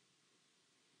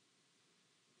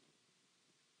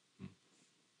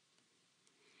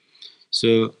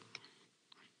 So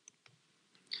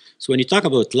when you talk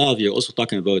about love, you're also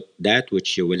talking about that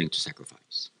which you're willing to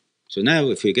sacrifice. So now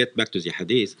if we get back to the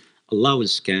hadith, Allah will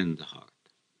scan the heart.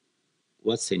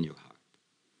 What's in your heart?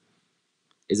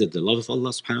 Is it the love of Allah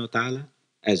subhanahu wa ta'ala,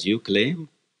 as you claim,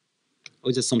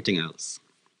 or is it something else?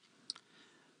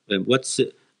 What's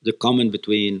the common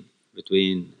between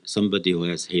somebody who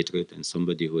has hatred and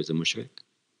somebody who is a mushrik?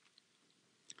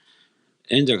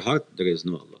 In their heart, there is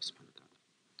no Allah subhanahu wa ta'ala.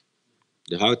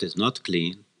 The heart is not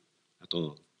clean at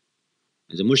all.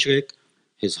 And the mushrik,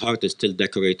 his heart is still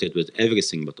decorated with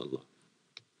everything but Allah.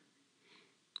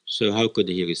 So how could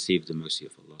he receive the mercy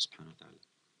of Allah subhanahu wa ta'ala?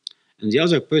 And the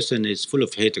other person is full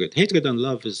of hatred. Hatred and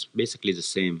love is basically the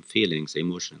same feelings,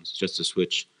 emotions, just a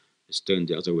switch is turned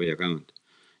the other way around.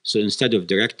 So instead of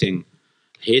directing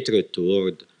hatred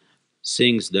toward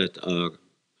things that are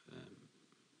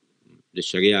the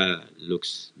Sharia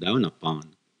looks down upon,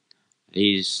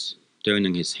 he's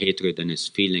turning his hatred and his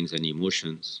feelings and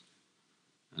emotions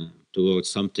towards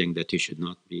something that he should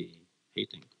not be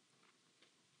hating.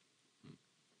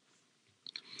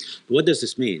 What does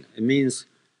this mean? It means,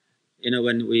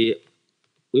 when we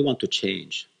want to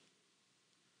change.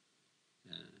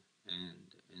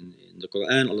 And in the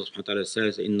Quran, Allah subhanahu wa ta'ala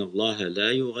says, إِنَّ اللَّهَ لَا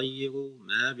يُغَيِّرُ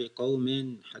مَا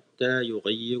بِقَوْمٍ حَتَّى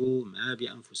يُغَيِّرُوا مَا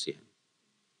بِأَنفُسِهِمْ.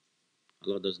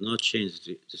 Allah does not change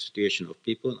the situation of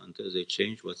people until they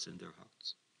change what's in their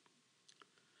hearts.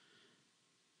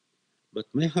 But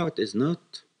my heart is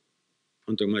not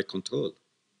under my control.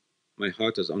 My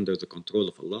heart is under the control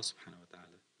of Allah subhanahu wa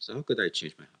ta'ala. So how could I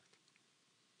change my heart?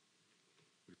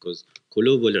 Because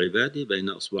قلوب العباد بين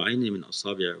أصبعين من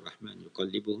أصابع الرحمن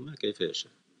يقلبهما كيف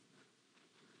يشاء.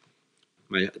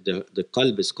 The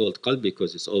qalb is called qalb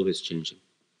because it's always changing.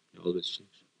 It always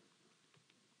changes.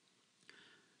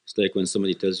 It's like when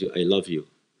somebody tells you, I love you.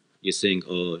 You're saying,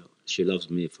 oh, she loves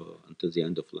me until the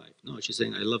end of life. No, she's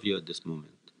saying, I love you at this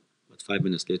moment. But 5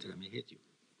 minutes later, I may hate you.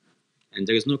 And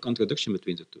there is no contradiction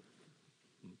between the two.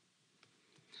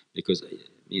 Because it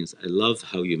means I love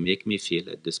how you make me feel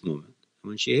at this moment. And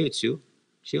when she hates you,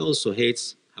 she also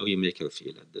hates how you make her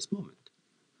feel at this moment.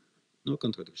 No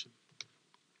contradiction.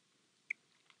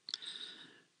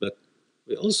 But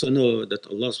we also know that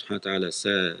Allah subhanahu wa ta'ala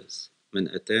says, من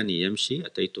أتاني يمشي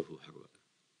أتيته هرولة.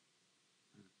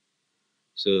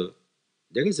 So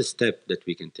there is a step that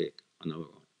we can take on our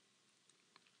own.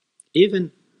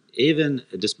 Even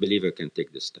a disbeliever can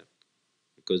take this step.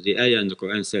 Because the ayah in the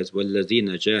Quran says, وَالَّذِينَ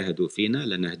جَاهَدُوا فِينَا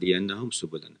لَنَهْدِيَنَّهُمْ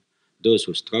سُبُلَنَا. Those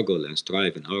who struggle and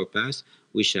strive in our path,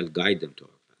 we shall guide them to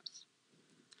our path.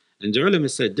 And the ulama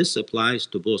said this applies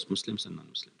to both Muslims and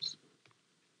non-Muslims.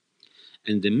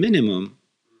 And the minimum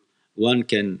one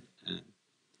can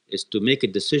is to make a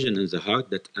decision in the heart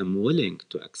that I'm willing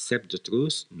to accept the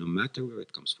truth no matter where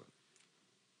it comes from.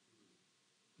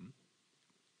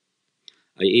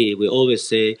 I.e., we always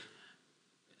say,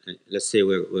 let's say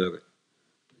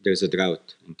there's a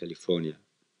drought in California,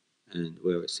 and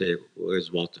we say,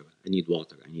 where's water? I need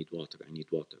water, I need water, I need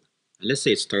water. And let's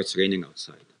say it starts raining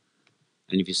outside.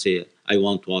 And if you say, I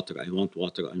want water, I want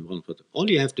water, I want water, all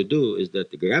you have to do is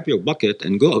that grab your bucket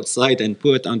and go outside and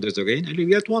pour it under the rain, and you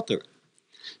get water.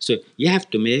 So you have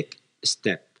to make a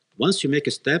step. Once you make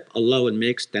a step, Allah will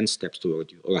make 10 steps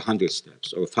toward you, or 100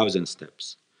 steps, or 1,000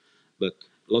 steps. But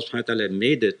Allah subhanahu wa ta'ala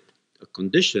made it a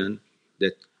condition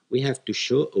that we have to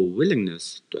show a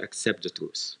willingness to accept the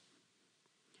truth.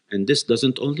 And this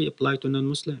doesn't only apply to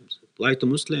non-Muslims. It applies to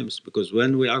Muslims, because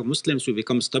when we are Muslims, we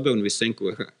become stubborn. We think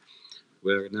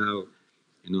we're now,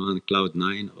 on cloud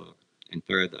 9 or in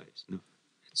paradise. No,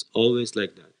 it's always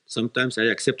like that. Sometimes I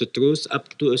accept the truth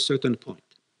up to a certain point.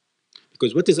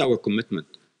 Because what is our commitment?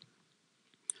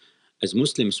 As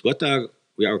Muslims, what are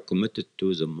we committed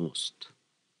to the most?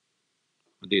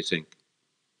 What do you think?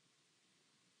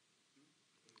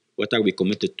 What are we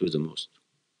committed to the most?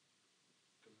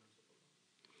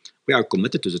 We are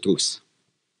committed to the truth.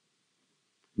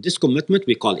 This commitment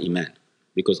we call Iman,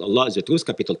 because Allah is the truth,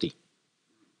 capital T.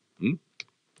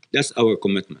 That's our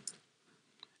commitment.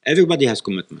 Everybody has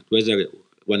commitment, whether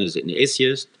one is an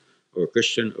atheist or a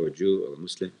Christian or a Jew or a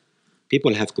Muslim.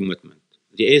 People have commitment.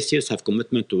 The atheists have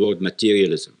commitment toward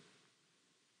materialism.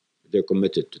 They're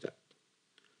committed to that.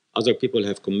 Other people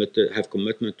have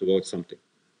commitment towards something.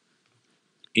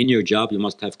 In your job, you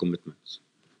must have commitments.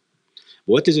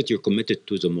 What is it you're committed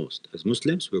to the most? As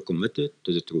Muslims, we're committed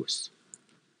to the truth.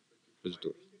 To the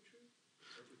truth.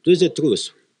 To the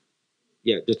truth.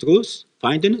 Yeah, the truth,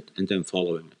 finding it, and then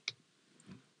following it.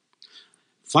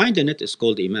 Finding it is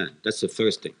called Iman. That's the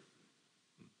first thing.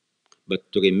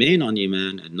 But to remain on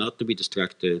Iman and not to be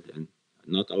distracted and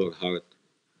not our heart,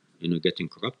 getting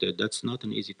corrupted, that's not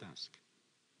an easy task.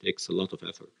 It takes a lot of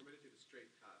effort. Committed to the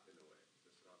straight path in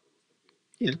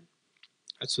a way. Yeah,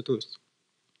 that's the truth.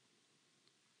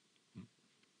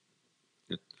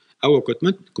 Our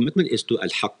commitment is to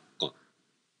al-haqq.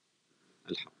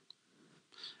 Al-haqq.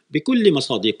 بكل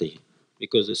مصادقه.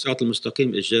 Because the Sirat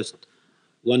al-Mustaqim is just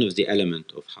one of the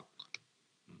elements of haqq.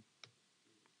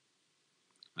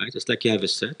 Right? It's like you have a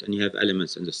set and you have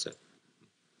elements in the set.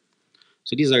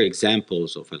 So these are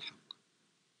examples of al-haqq.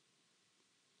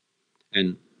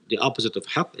 And the opposite of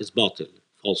haqq is batil,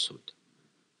 falsehood.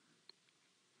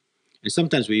 And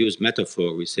sometimes we use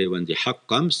metaphor. We say when the haqq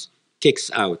comes, kicks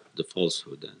out the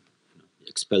falsehood and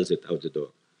expels it out the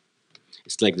door.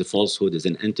 It's like the falsehood is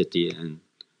an entity, and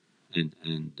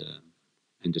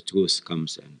the truth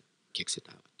comes and kicks it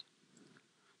out.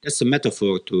 That's a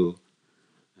metaphor to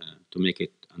make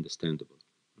it understandable.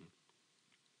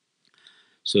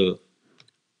 So,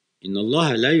 إن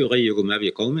الله لا يغير ما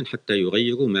بقوم حتى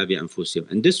يغيروا ما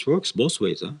بأنفسهم. And this works both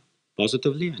ways,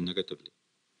 positively and negatively.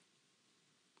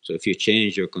 So if you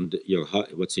change your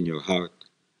heart, what's in your heart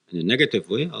in a negative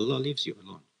way, Allah leaves you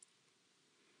alone.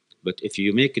 But if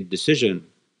you make a decision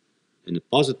in a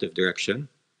positive direction,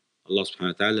 Allah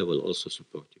subhanahu wa ta'ala will also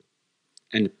support you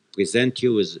and present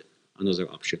you with another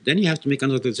option. Then you have to make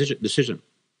another decision.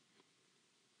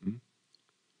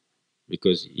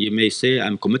 Because you may say,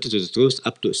 I'm committed to the truth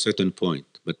up to a certain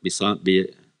point, but beyond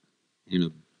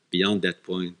that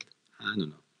point, I don't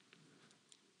know.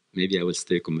 Maybe I will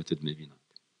stay committed, maybe not.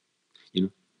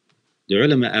 The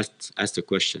ulama asked the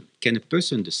question, can a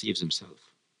person deceive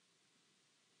himself?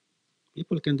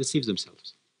 People can deceive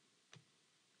themselves.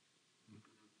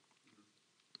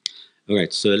 All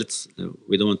right, so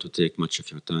we don't want to take much of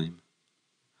your time.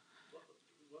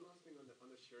 One last thing on the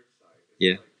shirk side.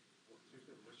 Yeah.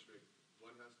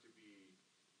 One has to be.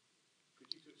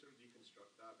 Could you sort of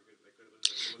deconstruct that? Because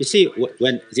you see,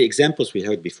 when the examples we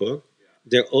heard before,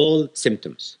 they're all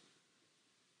symptoms.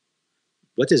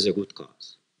 What is the root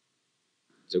cause?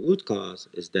 The root cause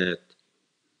is that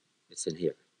it's in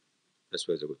here. That's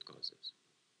where the root cause is.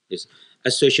 It's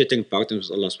associating partners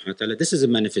with Allah subhanahu wa ta'ala. This is a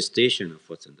manifestation of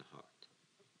what's in the heart.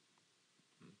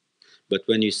 But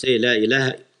when you say La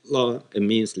ilaha illallah, it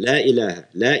means La ilaha,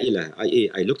 La ilaha.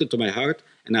 I looked into my heart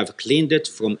and I've cleaned it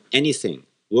from anything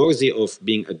worthy of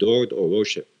being adored or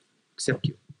worshipped, except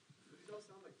you. These all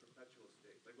sound like perpetual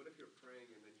states. Like, what if you're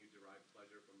praying and then you derive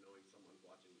pleasure from knowing someone's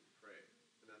watching you pray?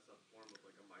 And that's a form of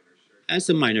like a minor shirk. That's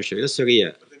a minor shirk. That's a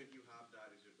riyah. But then if you have that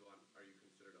as your dua, are you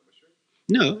considered a mushrik?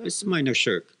 No, it's a minor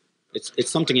shirk. It's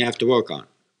something you have to work on.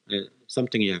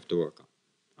 Something you have to work on.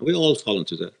 And we all fall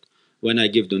into that. When I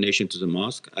give donation to the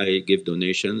mosque, I give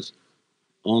donations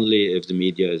only if the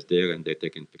media is there and they're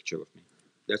taking a picture of me.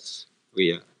 That's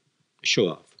riyah. Show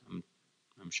off. I'm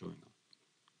showing off.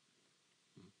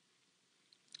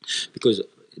 Because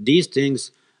these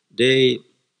things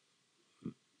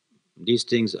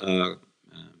are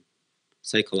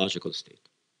psychological state.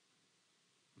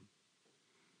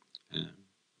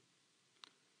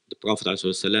 The Prophet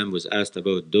ﷺ was asked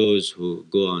about those who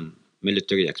go on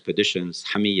military expeditions,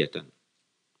 hamiyatan,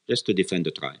 just to defend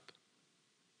the tribe,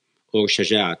 or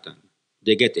shaja'atan.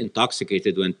 They get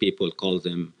intoxicated when people call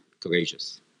them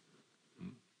courageous.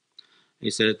 He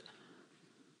said,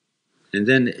 and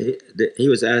then he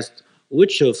was asked,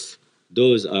 which of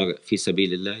those are fi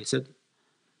sabilillah? He said,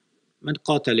 من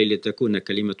قاتل لتكون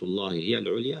كلمة الله هي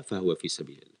العليا فهو في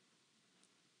سبيل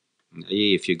الله.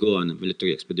 If you go on a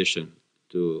military expedition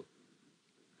to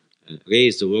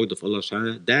raise the word of Allah,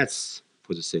 that's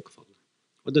for the sake of Allah.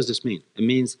 What does this mean? It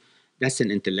means that's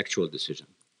an intellectual decision.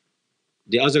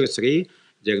 The other three,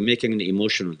 they're making an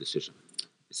emotional decision.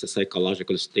 It's a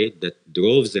psychological state that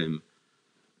drove them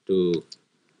to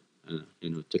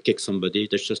kick somebody.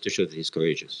 That's just to show that he's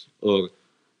courageous, or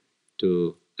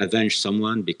to avenge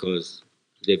someone because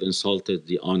they've insulted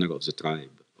the honor of the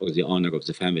tribe or the honor of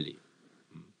the family,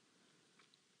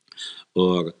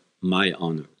 or my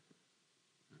honor.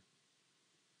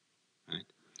 Right?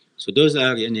 So those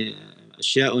are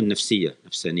أشياء نفسية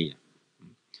نفسانية.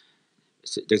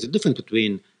 So there's a difference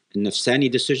between a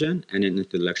nafsani decision and an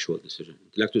intellectual decision.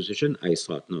 Intellectual decision, I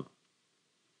thought, no.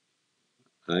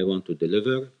 I want to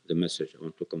deliver the message. I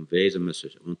want to convey the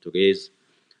message. I want to raise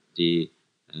the,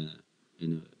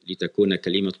 لِتَكُونَ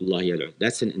كَلِمَةُ اللَّهِ هِيَ الْعُلْيَا.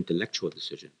 That's an intellectual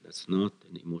decision. That's not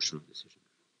an emotional decision.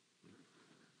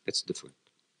 That's different.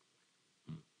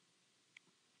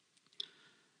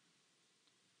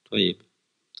 طيب.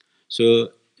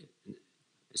 So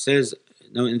it says,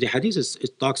 now in the hadith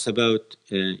it talks about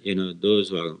those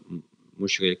who are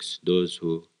mushriks, those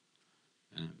who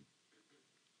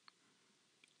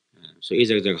so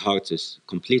either their heart is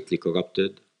completely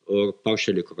corrupted or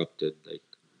partially corrupted, like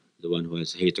the one who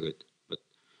has hatred. But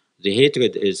the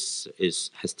hatred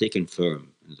has taken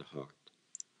firm in the heart,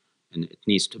 and it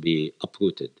needs to be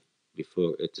uprooted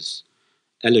before it is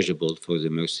eligible for the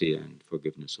mercy and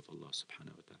forgiveness of Allah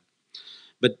subhanahu wa ta'ala.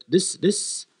 But this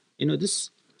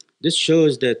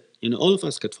shows that all of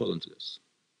us could fall into this.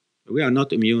 We are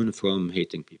not immune from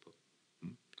hating people.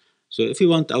 So if we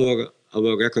want our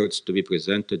records to be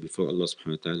presented before Allah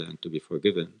subhanahu wa ta'ala and to be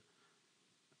forgiven,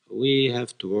 we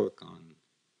have to work on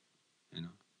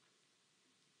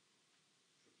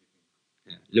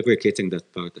lubricating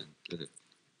that part and let it.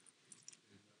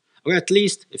 Or at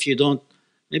least if you don't,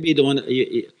 maybe you don't want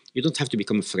you don't have to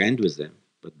become a friend with them,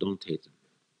 but don't hate them.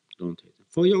 Don't hate them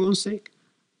for your own sake.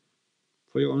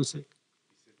 For your own sake.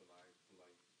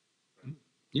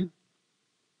 Yeah.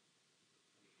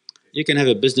 You can have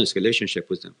a business relationship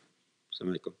with them.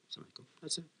 Assalamu alaikum.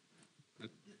 That's it.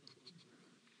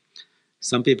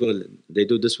 Some people, they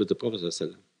do this with the Prophet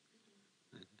ﷺ.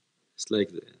 It's like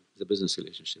the business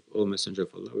relationship. Oh, Messenger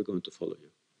of Allah, we're going to follow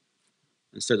you.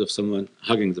 Instead of someone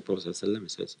hugging the Prophet ﷺ, he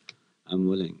says, I'm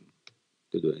willing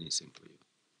to do anything for you.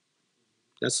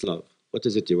 That's love. What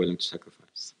is it you're willing to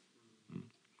sacrifice?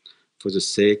 For the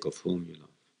sake of whom you love.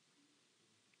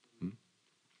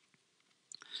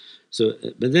 So,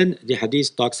 but then the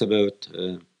hadith talks about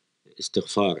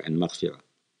istighfar and maghfirah.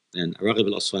 And Raghib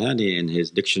al-Asfahani, in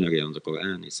his dictionary on the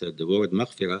Quran, he said the word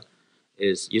maghfirah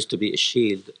used to be a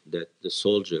shield that the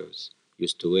soldiers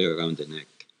used to wear around the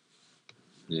neck.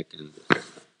 And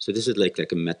so this is like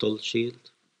a metal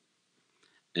shield,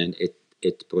 and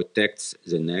it protects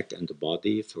the neck and the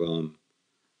body from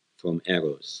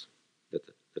arrows that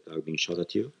are being shot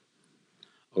at you,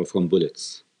 or from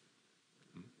bullets.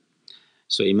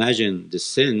 So imagine the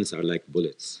sins are like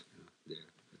bullets. They're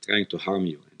trying to harm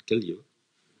you and kill you.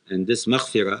 And this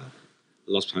maghfirah,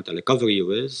 Allah subhanahu wa ta'ala cover you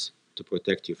with to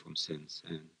protect you from sins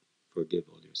and forgive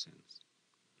all your sins.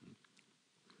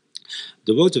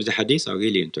 The words of the hadith are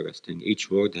really interesting. Each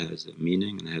word has a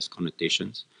meaning and has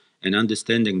connotations. And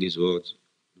understanding these words,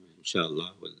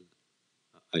 inshallah,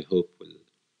 I hope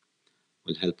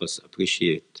will help us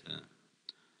appreciate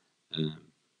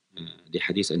the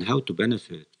hadith and how to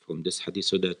benefit from this hadith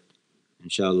so that,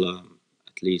 inshallah,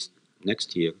 at least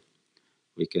next year,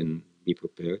 we can be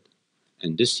prepared.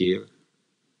 And this year,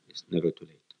 it's never too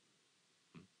late.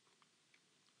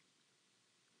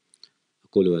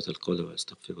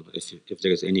 If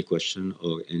there is any question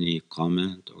or any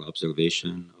comment or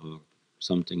observation or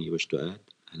something you wish to add,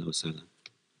 ahlan wa sahlan.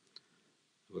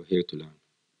 We're here to learn.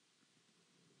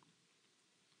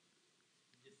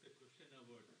 Just a question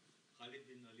about Khalid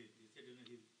bin Walid. You said, we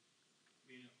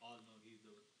all know he's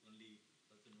the only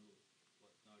person who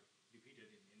was not defeated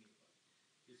in any part.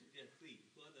 You said there are three.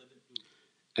 Who are the other two?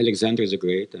 Alexander the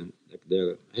Great, and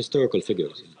they're historical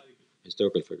figures.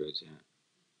 Historical figures, yeah.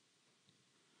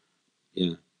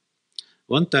 Yeah.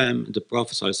 One time, the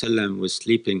Prophet ﷺ was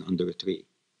sleeping under a tree,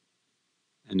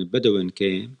 and a Bedouin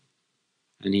came,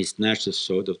 and he snatched the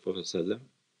sword of the Prophet ﷺ,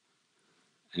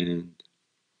 and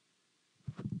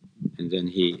then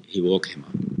he woke him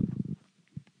up.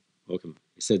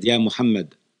 He said, Ya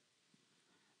Muhammad,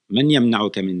 man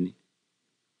yamna'uka minni?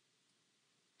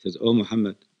 He says, Oh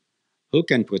Muhammad, who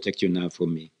can protect you now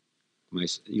from me?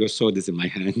 Your sword is in my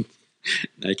hand.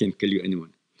 I can kill you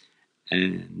anyone.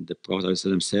 And the Prophet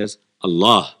ﷺ says,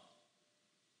 Allah.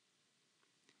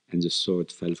 And the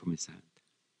sword fell from his hand.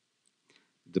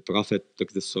 The Prophet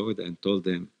took the sword and told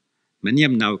them, Man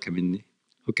yamna'uka minni?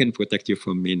 Who can protect you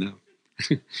from me now?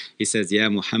 He says, Ya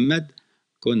Muhammad,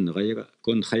 kun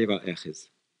khayra akhiz.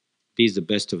 Be the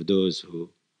best of those who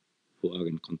are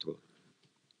in control.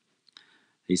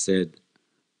 He said,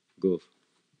 go.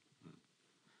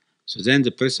 So then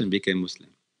the person became Muslim.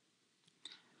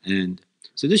 And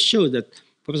so this shows that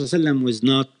Prophet ﷺ was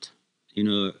not,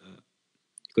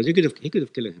 because he could have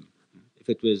killed him. If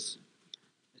it was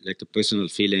like the personal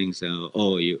feelings,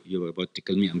 you were about to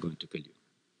kill me, I'm going to kill you.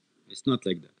 It's not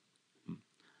like that.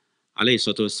 Alayhi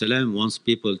salatu wasalam wants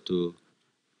people to,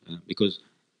 because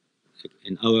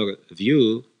in our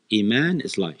view, Iman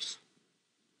is life.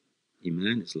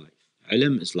 Iman is life.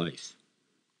 Ilm is life.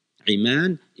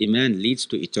 Iman leads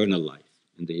to eternal life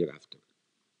in the hereafter.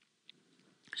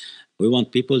 We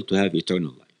want people to have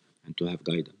eternal life and to have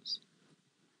guidance.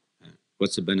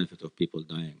 What's the benefit of people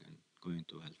dying and going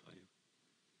to hellfire?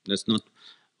 That's not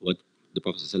what the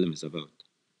Prophet ﷺ is about.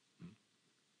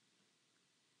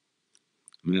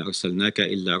 ما أرسلناك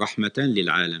إلا رحمة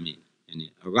للعالمين.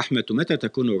 يعني الرحمة متى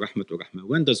تكون الرحمة رحمة?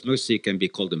 When does mercy can be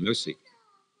called a mercy?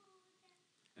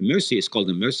 A mercy is called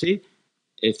a mercy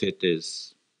if it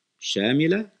is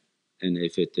shamila and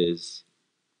if it is,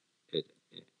 you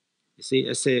see,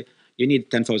 I say you need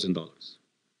 $10,000.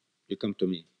 You come to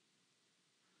me.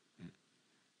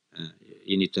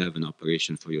 You need to have an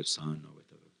operation for your son or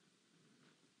whatever.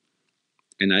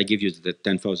 And I give you the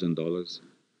 $10,000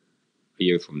 a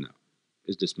year from now.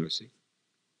 Is this mercy?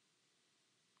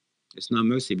 It's not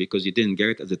mercy because you didn't get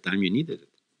it at the time you needed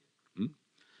it.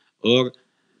 Or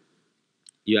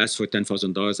you ask for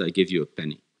 $10,000, I give you a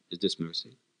penny. Is this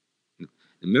mercy? No.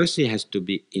 The mercy has to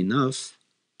be enough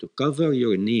to cover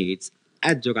your needs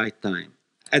at the right time,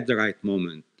 at the right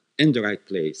moment, in the right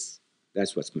place,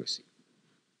 That's what's mercy.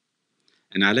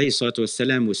 And alayhi salatu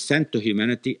wasalam was sent to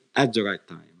humanity at the right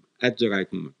time, at the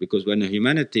right moment. Because when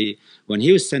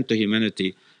he was sent to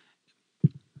humanity,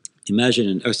 imagine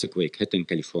an earthquake hitting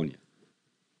California.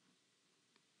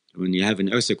 When you have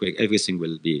an earthquake, everything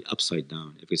will be upside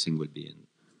down. Everything will be in.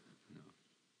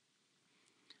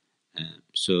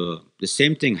 So the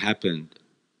same thing happened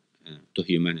to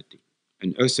humanity.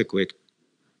 An earthquake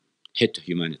hit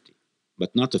humanity,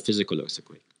 but not a physical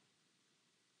earthquake.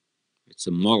 It's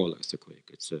a moral earthquake.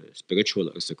 It's a spiritual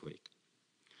earthquake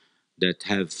that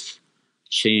have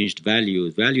changed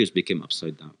values. Values became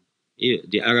upside down.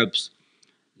 The Arabs,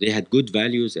 they had good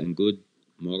values and good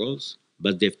morals,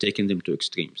 but they've taken them to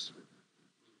extremes.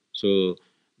 So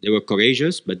they were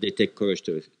courageous, but they take courage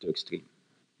to extreme.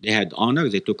 They had honor,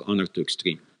 they took honor to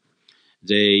extreme.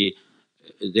 Their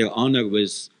honor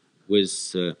was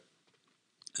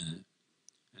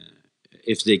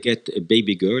if they get a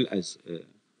baby girl as a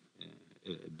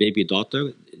baby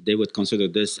daughter, they would consider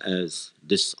this as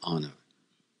dishonor.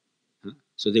 Huh?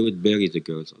 So they would bury the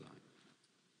girls alive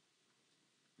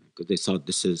because they thought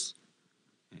this is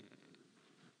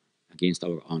against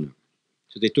our honor.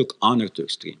 So they took honor to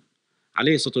extreme.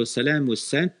 Alayhi salatu wasalam was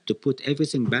sent to put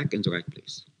everything back in the right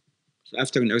place. So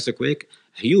after an earthquake,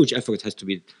 a huge effort has to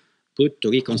be put to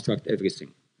reconstruct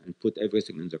everything and put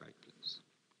everything in the right place.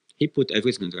 He put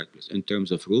everything in the right place in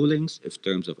terms of rulings, in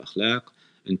terms of akhlaq,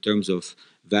 in terms of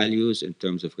values, in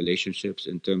terms of relationships,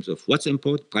 in terms of what's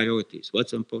important, priorities,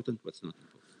 what's important, what's not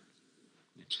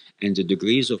important, and the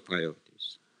degrees of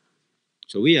priorities.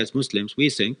 So we as Muslims, we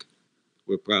think,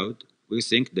 we're proud, we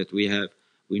think that we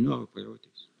know our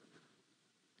priorities.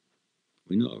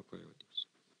 We know our priorities.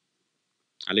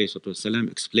 Alayhi salatu wasalam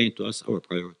explained to us our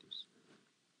priorities.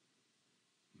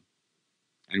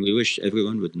 And we wish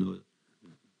everyone would know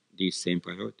these same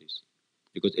priorities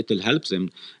because it will help them.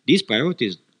 These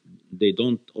priorities, they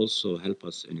don't also help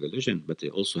us in religion, but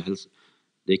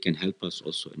they can help us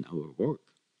also in our work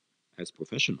as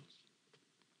professionals.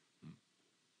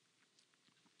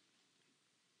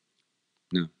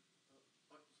 Now,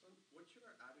 what should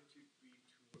our attitude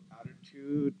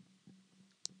be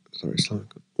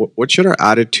what should our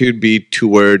attitude be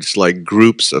towards like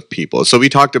groups of people? So we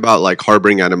talked about like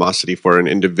harboring animosity for an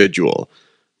individual.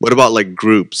 What about like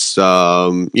groups?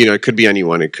 It could be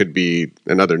anyone. It could be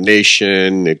another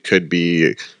nation. It could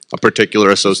be a particular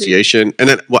association. And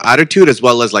then attitude as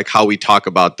well as like how we talk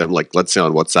about them, like let's say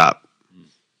on WhatsApp.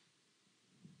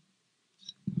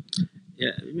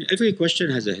 yeah, I mean, every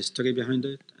question has a history behind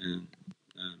it, and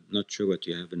I'm not sure what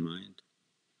you have in mind.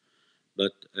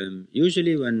 But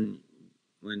usually when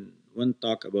one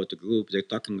talk about a group, they're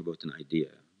talking about an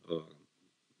idea or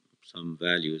some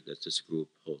values that this group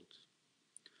holds.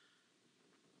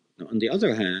 Now, on the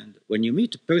other hand, when you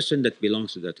meet a person that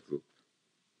belongs to that group,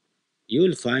 you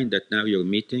will find that now you're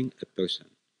meeting a person.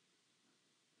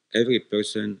 Every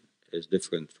person is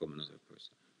different from another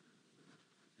person.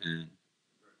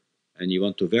 And you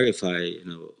want to verify,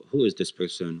 who is this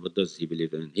person? What does he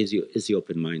believe in? Is he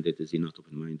open-minded? Is he not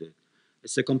open-minded?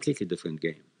 It's a completely different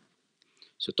game.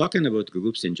 So talking about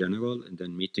groups in general and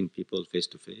then meeting people face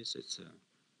to face, it's Like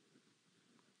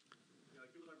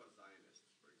people talk about Zionists,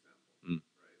 for example,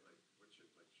 right? Like, should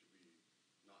we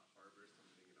not harbor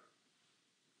something in our?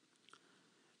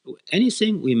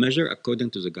 anything we measure according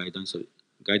to the guidance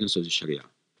of the Sharia.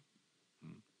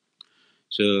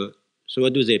 So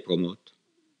what do they promote?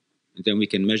 And then we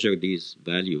can measure these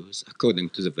values according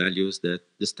to the values that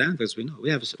the standards we know. We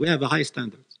have a high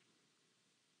standards.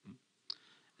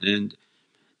 And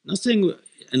nothing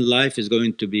in life is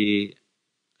going to be,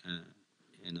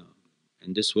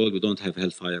 in this world we don't have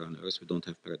hellfire on earth, we don't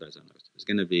have paradise on earth. It's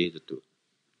going to be the two.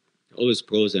 Always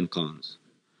pros and cons.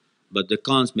 But the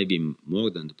cons may be more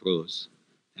than the pros.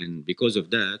 And because of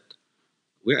that,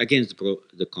 we're against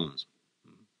the cons.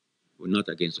 We're not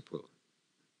against the pro.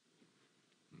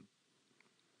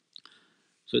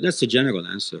 So that's the general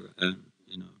answer.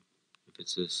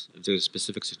 If there's a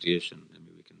specific situation,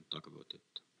 maybe we can talk about it.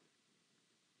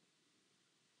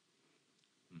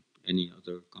 Any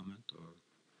other comment or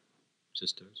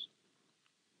sisters?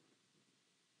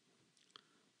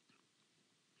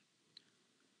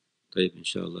 طيب إن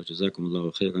شاء الله جزاكم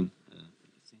الله خيرا.